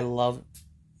know. I love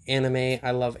anime.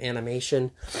 I love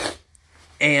animation.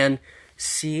 And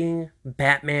seeing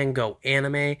Batman go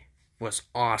anime was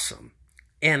awesome.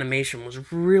 Animation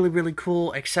was really, really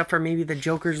cool, except for maybe the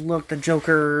Joker's look. The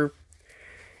Joker,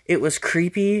 it was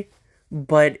creepy,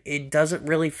 but it doesn't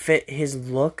really fit his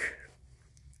look.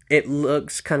 It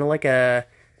looks kind of like a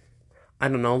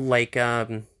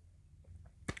 17th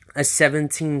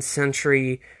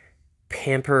century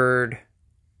pampered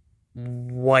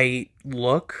white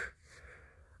look.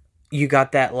 You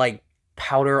got that, like,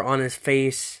 powder on his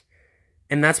face,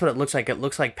 and that's what it looks like. It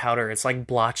looks like powder. It's like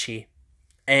blotchy.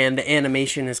 And the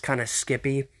animation is kind of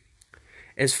skippy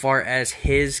as far as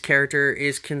his character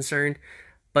is concerned.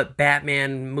 But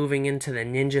Batman moving into the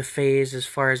ninja phase, as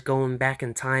far as going back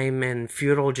in time and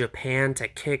feudal Japan to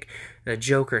kick the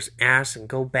Joker's ass and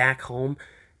go back home,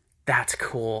 that's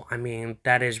cool. I mean,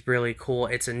 that is really cool.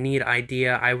 It's a neat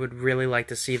idea. I would really like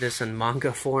to see this in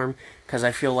manga form, because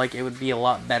I feel like it would be a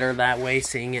lot better that way,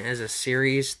 seeing it as a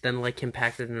series than like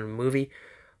compacted in a movie.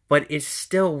 But it's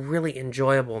still really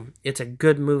enjoyable. It's a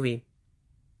good movie,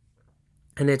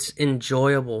 and it's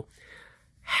enjoyable.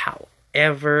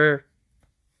 However,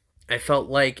 I felt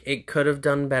like it could have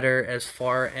done better as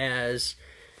far as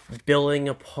building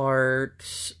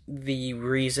apart the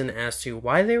reason as to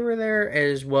why they were there,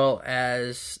 as well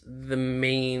as the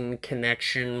main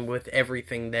connection with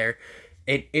everything there.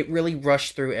 It really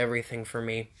rushed through everything for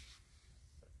me.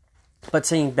 But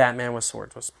seeing Batman with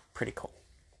swords was pretty cool.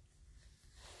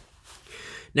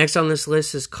 Next on this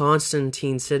list is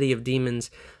Constantine, City of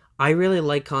Demons. I really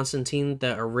like Constantine,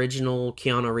 the original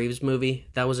Keanu Reeves movie.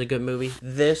 That was a good movie.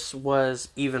 This was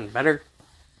even better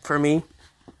for me.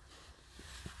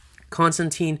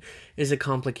 Constantine is a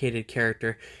complicated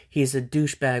character. He's a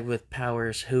douchebag with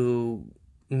powers who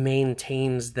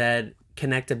maintains that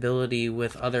connectability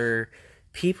with other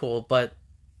people, but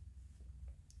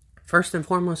first and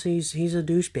foremost, he's a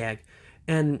douchebag.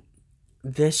 And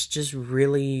this just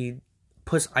really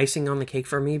puts icing on the cake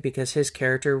for me, because his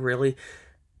character really,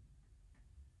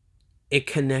 it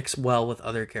connects well with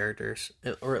other characters,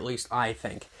 or at least I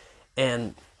think.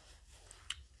 And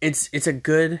it's a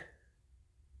good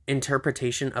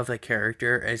interpretation of the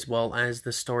character as well as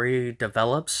the story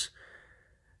develops.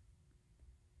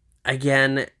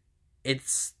 Again,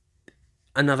 it's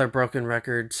another broken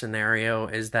record scenario,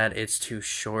 is that it's too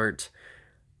short.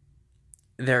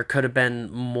 There could have been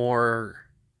more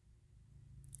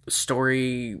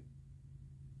story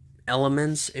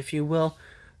elements, if you will.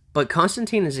 But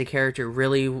Constantine as a character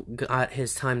really got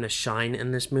his time to shine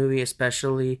in this movie,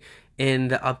 especially in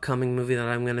the upcoming movie that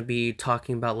I'm going to be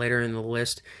talking about later in the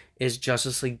list, is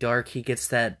Justice League Dark. He gets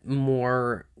that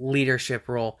more leadership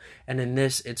role, and in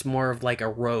this, it's more of like a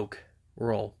rogue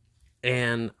role.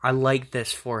 And I like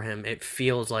this for him. It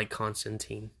feels like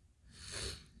Constantine.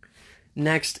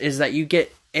 Next is that you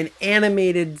get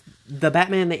the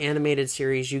Batman the Animated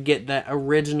Series. You get that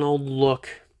original look,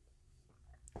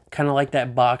 kind of like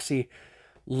that boxy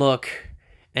look,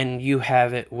 and you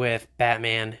have it with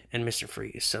Batman and Mr.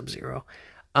 Freeze, Sub-Zero.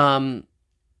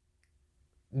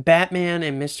 Batman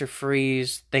and Mr.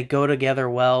 Freeze, they go together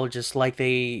well, just like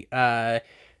they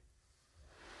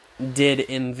did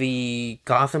in the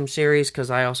Gotham series,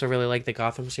 because I also really like the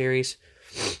Gotham series.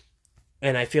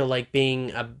 And I feel like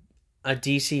being a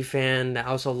DC fan that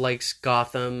also likes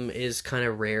Gotham is kind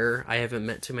of rare. I haven't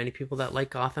met too many people that like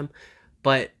Gotham.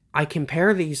 But I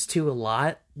compare these two a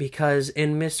lot, because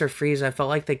in Mr. Freeze, I felt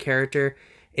like the character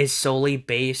is solely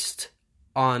based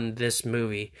on this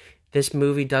movie. This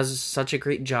movie does such a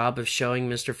great job of showing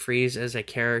Mr. Freeze as a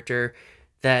character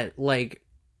that, like,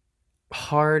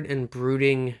 hard and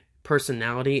brooding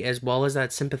personality, as well as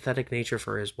that sympathetic nature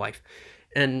for his wife.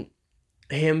 And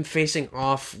him facing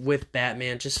off with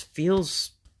Batman just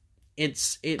feels,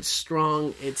 it's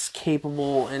strong, it's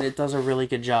capable, and it does a really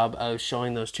good job of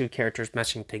showing those two characters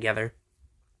meshing together.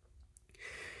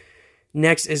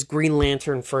 Next is Green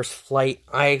Lantern First Flight.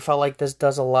 I felt like this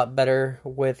does a lot better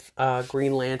with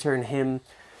Green Lantern, him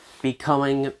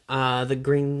becoming the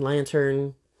Green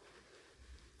Lantern,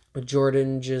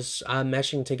 Jordan just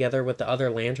meshing together with the other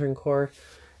Lantern Corps,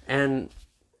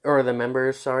 or the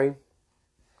members, sorry.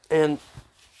 And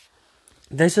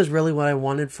this is really what I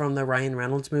wanted from the Ryan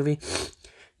Reynolds movie.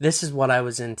 This is what I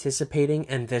was anticipating,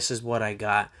 and this is what I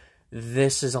got.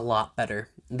 This is a lot better.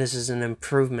 This is an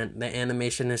improvement. The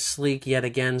animation is sleek yet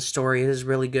again. Story is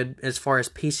really good. As far as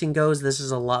pacing goes, this is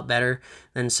a lot better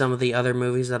than some of the other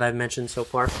movies that I've mentioned so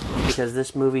far, because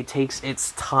this movie takes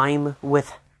its time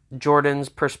with Jordan's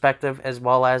perspective as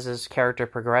well as his character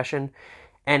progression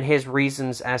and his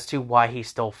reasons as to why he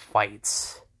still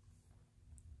fights.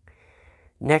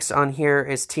 Next on here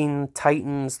is Teen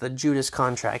Titans, The Judas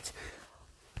Contract.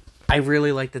 I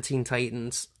really like the Teen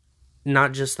Titans.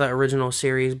 Not just the original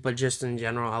series, but just in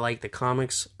general. I like the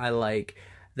comics, I like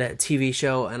that TV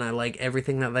show, and I like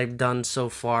everything that they've done so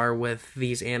far with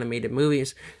these animated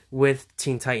movies with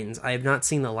Teen Titans. I have not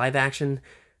seen the live action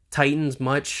Titans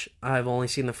much. I've only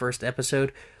seen the first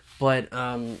episode, but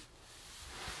I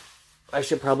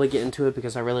should probably get into it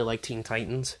because I really like Teen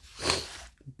Titans.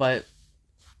 But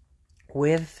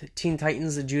with Teen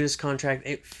Titans, The Judas Contract,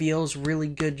 it feels really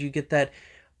good. You get that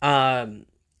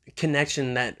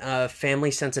connection, that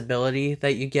family sensibility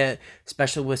that you get,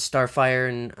 especially with Starfire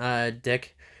and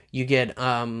Dick. You get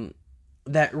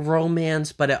that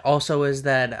romance, but it also is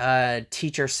that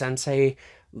teacher sensei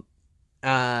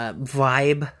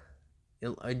vibe,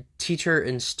 a teacher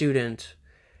and student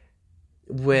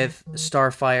with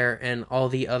Starfire and all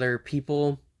the other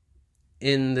people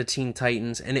in the Teen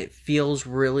Titans, and it feels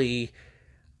really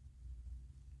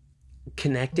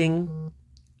connecting,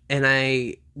 and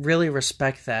I really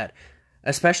respect that.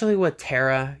 Especially with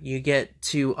Tara, you get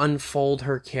to unfold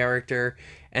her character,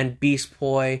 and Beast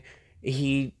Boy,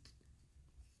 it's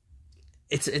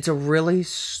a really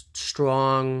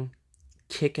strong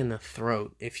kick in the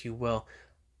throat, if you will,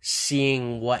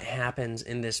 seeing what happens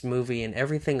in this movie and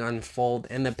everything unfold,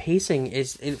 and the pacing it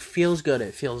feels good,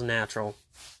 it feels natural.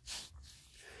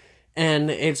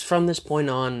 And it's from this point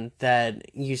on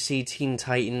that you see Teen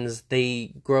Titans,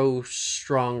 they grow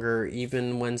stronger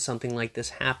even when something like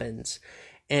this happens.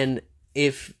 And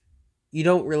if you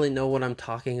don't really know what I'm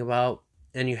talking about,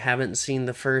 and you haven't seen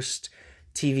the first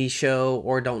TV show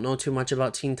or don't know too much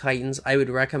about Teen Titans, I would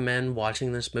recommend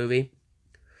watching this movie.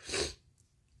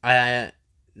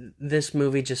 This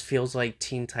movie just feels like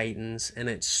Teen Titans, and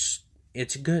it's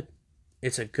good.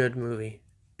 It's a good movie,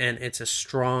 and it's a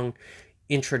strong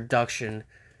introduction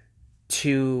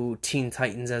to Teen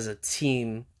Titans as a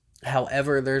team.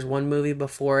 However, there's one movie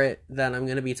before it that I'm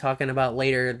going to be talking about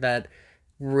later that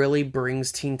really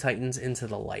brings Teen Titans into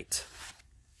the light.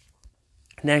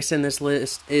 Next in this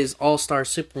list is All-Star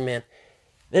Superman.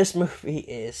 This movie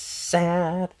is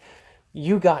sad.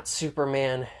 You got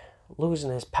Superman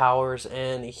losing his powers,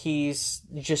 and he's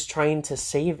just trying to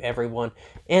save everyone.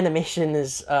 Animation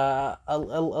is a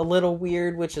little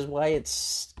weird, which is why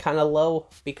it's kind of low,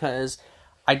 because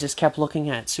I just kept looking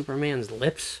at Superman's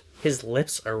lips. His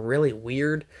lips are really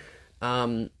weird.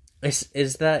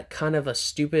 Is that kind of a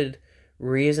stupid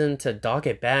reason to dock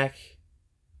it back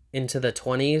into the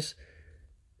 20s?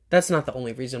 That's not the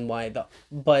only reason why,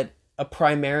 but a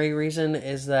primary reason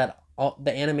is that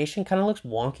the animation kind of looks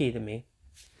wonky to me.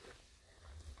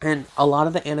 And a lot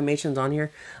of the animations on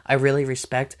here I really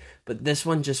respect, but this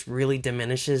one just really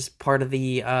diminishes part of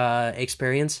the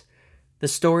experience. The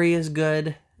story is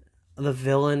good, the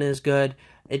villain is good,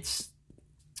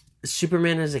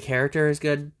 Superman as a character is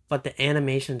good, but the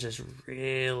animation just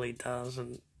really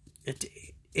doesn't.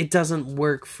 It doesn't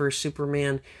work for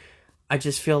Superman. I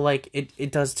just feel like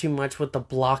it does too much with the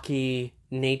blocky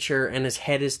nature, and his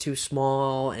head is too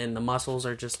small, and the muscles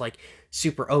are just like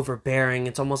super overbearing.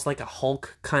 It's almost like a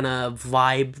Hulk kind of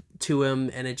vibe to him,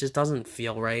 and it just doesn't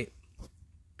feel right.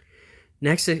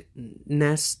 Next on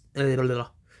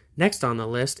the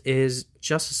list is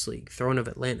Justice League, Throne of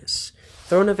Atlantis.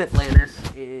 Throne of Atlantis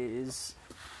is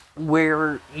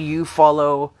where you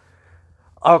follow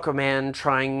Aquaman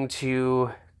trying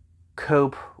to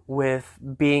cope with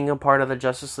being a part of the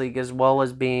Justice League as well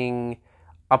as being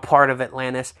a part of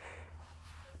Atlantis.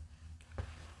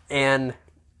 And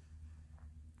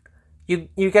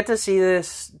you get to see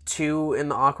this too in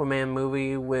the Aquaman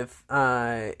movie with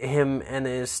him and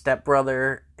his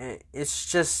stepbrother. It's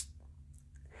just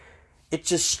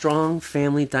strong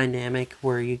family dynamic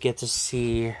where you get to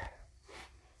see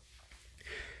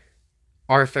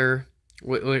Arthur,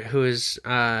 who is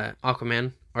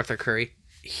Aquaman, Arthur Curry.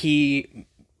 He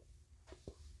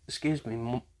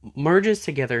merges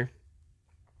together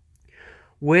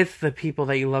with the people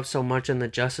that you love so much in the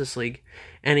Justice League,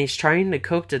 and he's trying to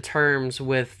cope to terms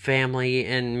with family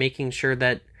and making sure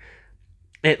that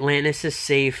Atlantis is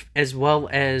safe as well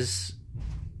as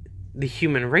the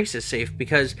human race is safe,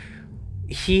 because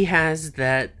he has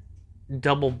that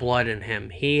double blood in him.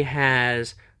 He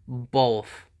has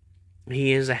both.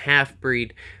 He is a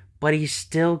half-breed, but he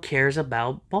still cares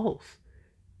about both.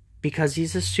 because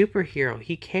he's a superhero.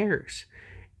 He cares.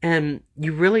 And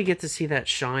you really get to see that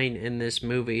shine in this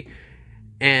movie.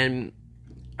 And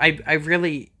I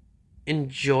really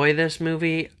enjoy this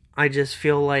movie. I just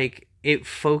feel like it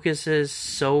focuses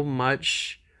so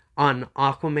much on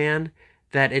Aquaman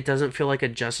that it doesn't feel like a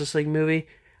Justice League movie.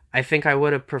 I think I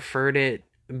would have preferred it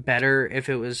better if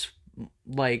it was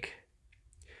like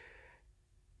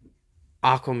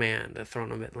Aquaman, the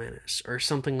Throne of Atlantis, or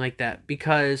something like that,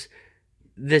 because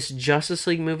this Justice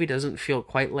League movie doesn't feel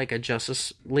quite like a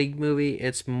Justice League movie.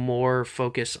 It's more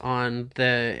focused on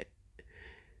the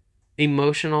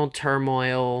emotional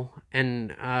turmoil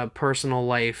and personal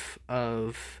life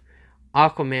of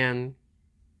Aquaman.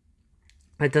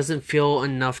 It doesn't feel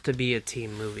enough to be a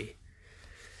team movie.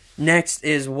 Next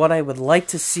is what I would like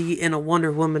to see in a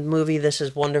Wonder Woman movie. This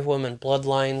is Wonder Woman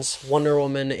Bloodlines. Wonder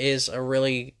Woman is a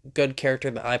really good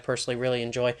character that I personally really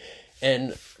enjoy.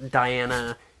 And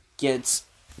Diana gets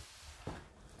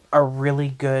a really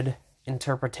good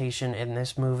interpretation in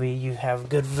this movie. You have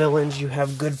good villains. You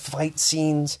have good fight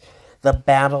scenes. The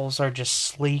battles are just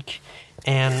sleek.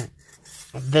 And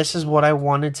this is what I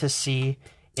wanted to see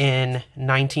in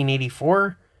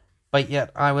 1984. But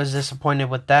yet I was disappointed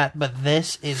with that. But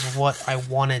this is what I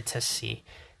wanted to see.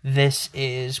 This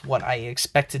is what I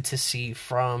expected to see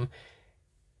from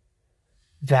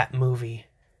that movie.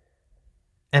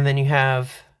 And then you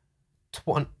have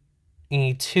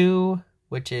 22,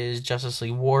 which is Justice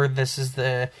League War. This is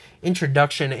the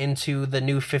introduction into the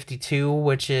New 52,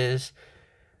 which is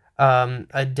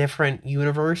a different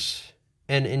universe.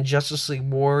 And in Justice League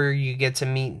War, you get to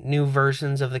meet new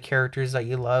versions of the characters that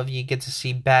you love. You get to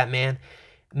see Batman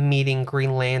meeting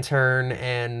Green Lantern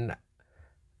and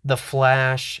The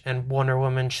Flash and Wonder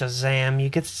Woman, Shazam. You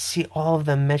get to see all of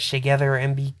them mesh together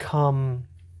and become,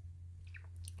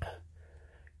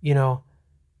 you know,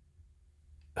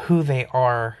 who they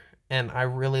are. And I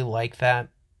really like that.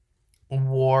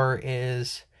 War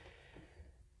is,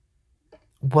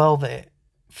 well, the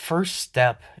first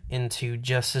step into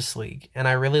Justice League, and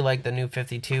I really like the New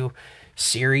 52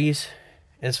 series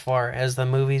as far as the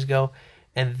movies go,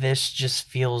 and this just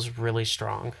feels really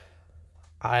strong.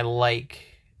 I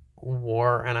like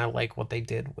War, and I like what they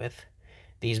did with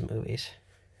these movies.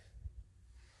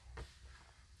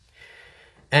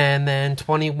 And then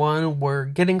 21, we're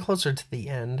getting closer to the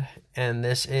end, and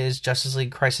this is Justice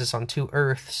League Crisis on Two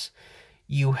Earths.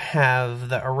 You have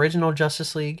the original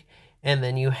Justice League, and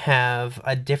then you have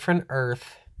a different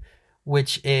Earth,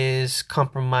 which is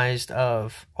comprised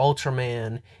of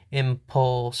Ultraman,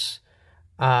 Impulse,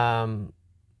 Power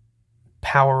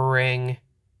Ring,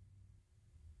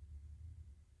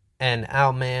 and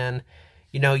Owlman.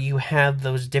 You know, you have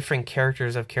those different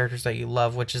characters that you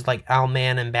love, which is like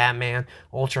Owlman and Batman,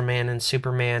 Ultraman and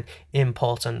Superman,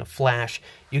 Impulse and the Flash.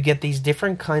 You get these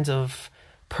different kinds of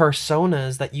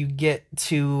personas that you get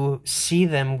to see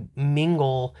them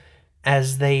mingle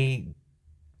as they,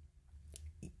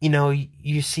 you know,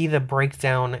 you see the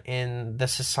breakdown in the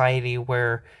society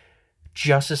where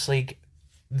Justice League,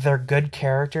 they're good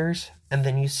characters, and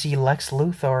then you see Lex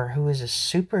Luthor, who is a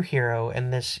superhero in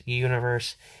this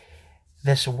universe,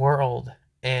 this world,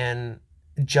 and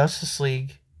Justice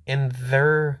League, in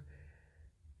their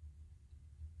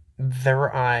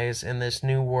eyes, in this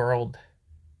new world,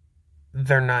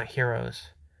 they're not heroes.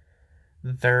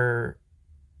 They're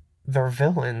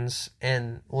villains,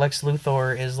 and Lex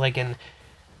Luthor is like a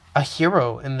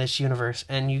hero in this universe,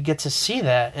 and you get to see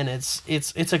that, and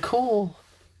it's a cool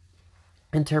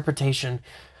interpretation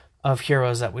of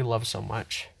heroes that we love so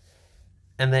much.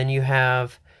 And then you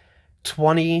have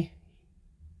 20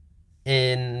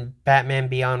 in Batman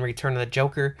Beyond Return of the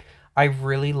Joker. I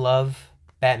really love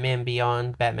Batman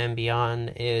Beyond. Batman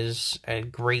Beyond is a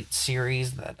great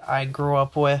series that I grew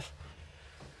up with.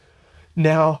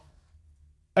 Now,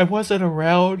 I wasn't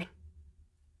around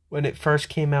when it first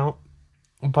came out,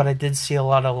 but I did see a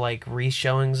lot of like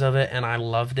re-showings of it, and I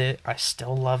loved it. I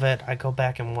still love it. I go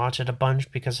back and watch it a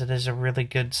bunch because it is a really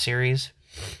good series.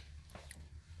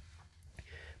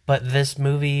 But this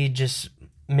movie just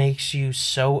makes you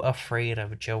so afraid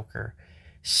of Joker.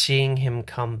 Seeing him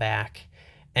come back,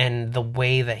 and the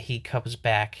way that he comes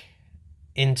back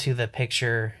into the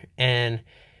picture, and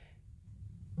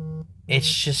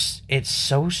it's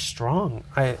so strong.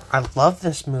 I love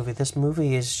this movie. This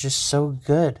movie is just so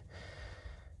good.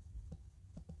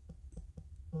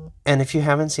 And if you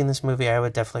haven't seen this movie, I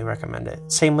would definitely recommend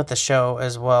it. Same with the show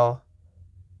as well.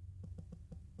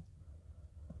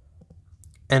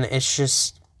 And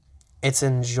it's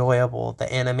enjoyable.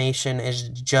 The animation is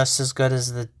just as good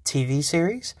as the TV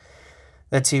series.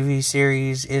 The TV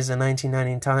series is a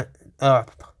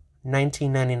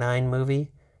 1999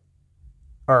 movie,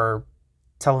 or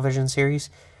television series,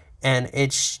 and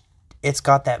it's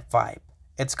got that vibe.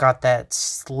 It's got that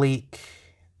sleek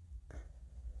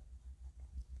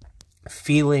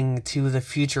feeling to the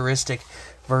futuristic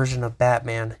version of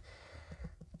Batman.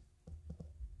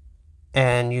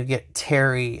 And you get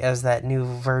Terry as that new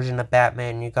version of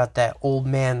Batman. You got that old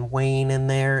man Wayne in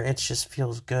there. It just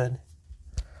feels good.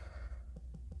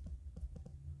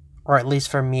 Or at least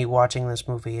for me watching this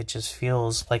movie, it just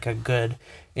feels like a good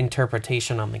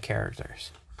interpretation on the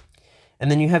characters. And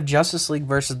then you have Justice League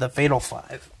versus the Fatal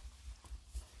Five.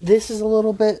 This is a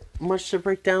little bit much to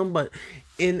break down, but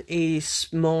in a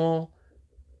small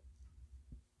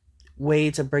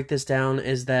way to break this down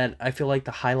is that I feel like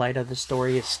the highlight of the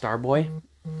story is Starboy.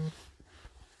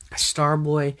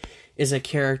 Starboy is a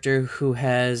character who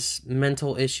has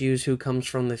mental issues, who comes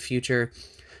from the future,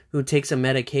 who takes a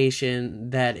medication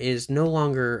that is no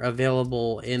longer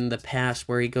available in the past,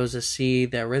 where he goes to see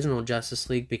the original Justice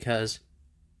League because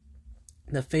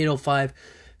the Fatal Five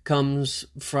comes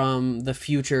from the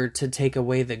future to take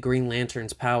away the Green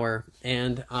Lantern's power.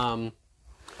 And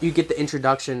you get the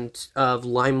introduction of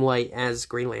Limelight as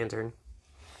Green Lantern.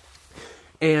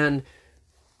 And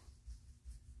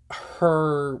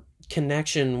her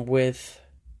connection with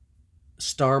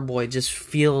Starboy just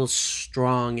feels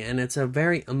strong, and it's a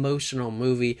very emotional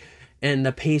movie, and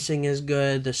the pacing is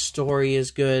good, the story is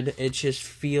good, it just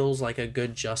feels like a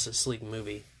good Justice League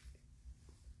movie.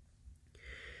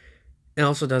 It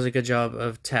also does a good job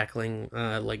of tackling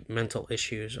like mental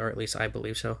issues, or at least I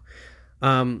believe so.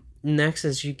 Next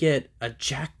is you get a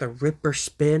Jack the Ripper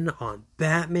spin on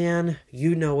Batman.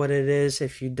 You know what it is.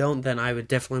 If you don't, then I would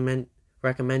definitely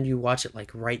recommend you watch it like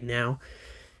right now.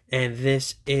 And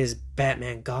this is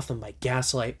Batman Gotham by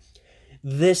Gaslight.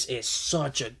 This is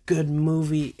such a good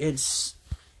movie. It's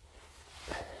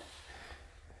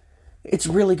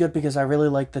really good because I really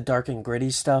like the dark and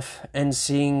gritty stuff, and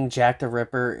seeing Jack the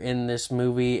Ripper in this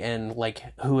movie and like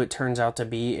who it turns out to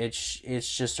be, it's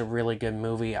just a really good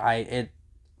movie. I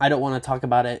don't want to talk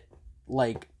about it,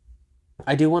 like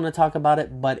I do want to talk about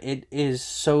it, but it is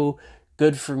so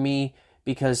good for me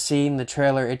because seeing the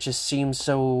trailer, it just seems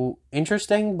so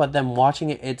interesting, but then watching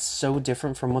it, it's so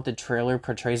different from what the trailer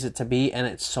portrays it to be, and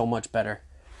it's so much better.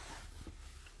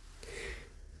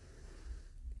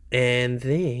 And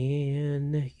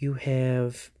then you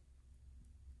have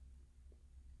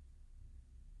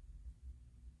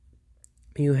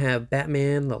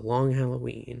Batman The Long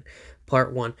Halloween,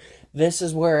 Part 1. This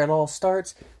is where it all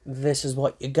starts. This is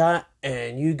what you got.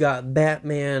 And you got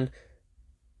Batman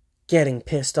getting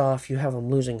pissed off. You have him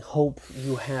losing hope.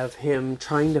 You have him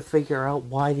trying to figure out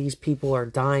why these people are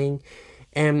dying.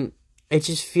 And it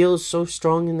just feels so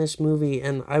strong in this movie.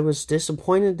 And I was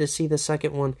disappointed to see the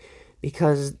second one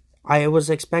because I was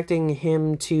expecting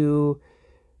him to,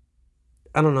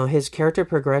 I don't know, his character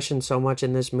progression so much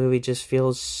in this movie just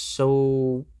feels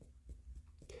so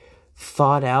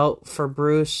thought out for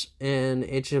Bruce, and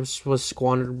it just was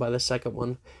squandered by the second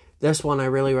one. This one I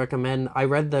really recommend. I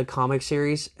read the comic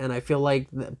series, and I feel like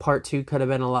part 2 could have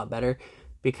been a lot better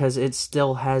because it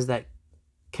still has that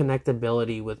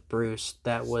connectability with Bruce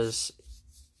that was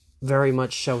very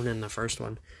much shown in the first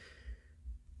one.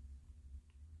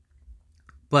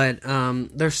 But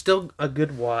they're still a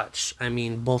good watch. I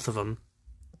mean, both of them.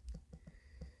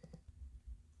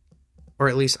 Or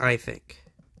at least I think.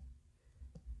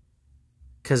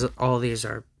 Because all these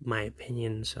are my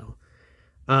opinion, so.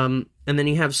 And then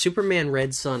you have Superman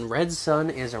Red Sun. Red Sun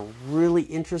is a really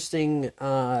interesting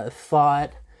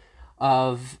thought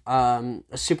of a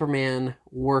Superman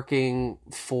working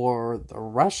for the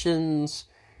Russians.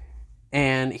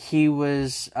 And he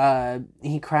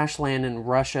crash landed in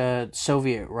Russia,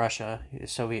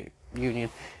 Soviet Union,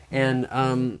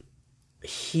 and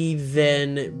he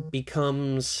then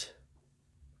becomes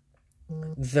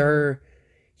their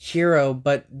hero,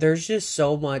 but there's just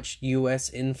so much US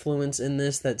influence in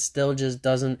this that still just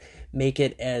doesn't make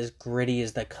it as gritty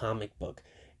as the comic book.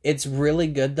 It's really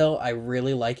good though, I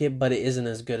really like it, but it isn't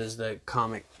as good as the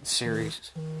comic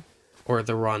series, or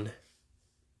the run.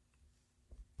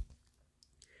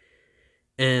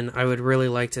 And I would really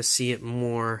like to see it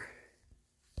more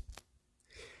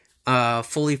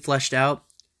fully fleshed out.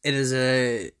 It is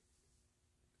a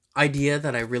idea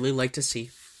that I really like to see.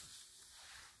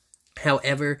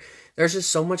 However, there's just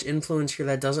so much influence here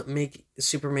that doesn't make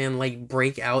Superman like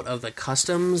break out of the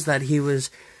customs that he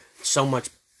was so much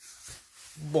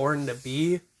born to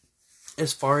be.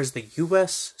 As far as the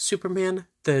US Superman,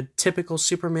 the typical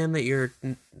Superman that you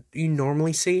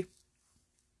normally see.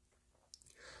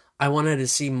 I wanted to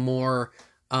see more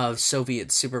of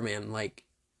Soviet Superman. Like,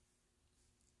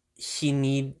 he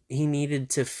needed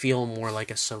to feel more like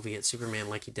a Soviet Superman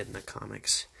like he did in the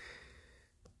comics.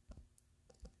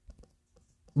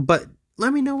 But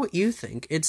let me know what you think. It's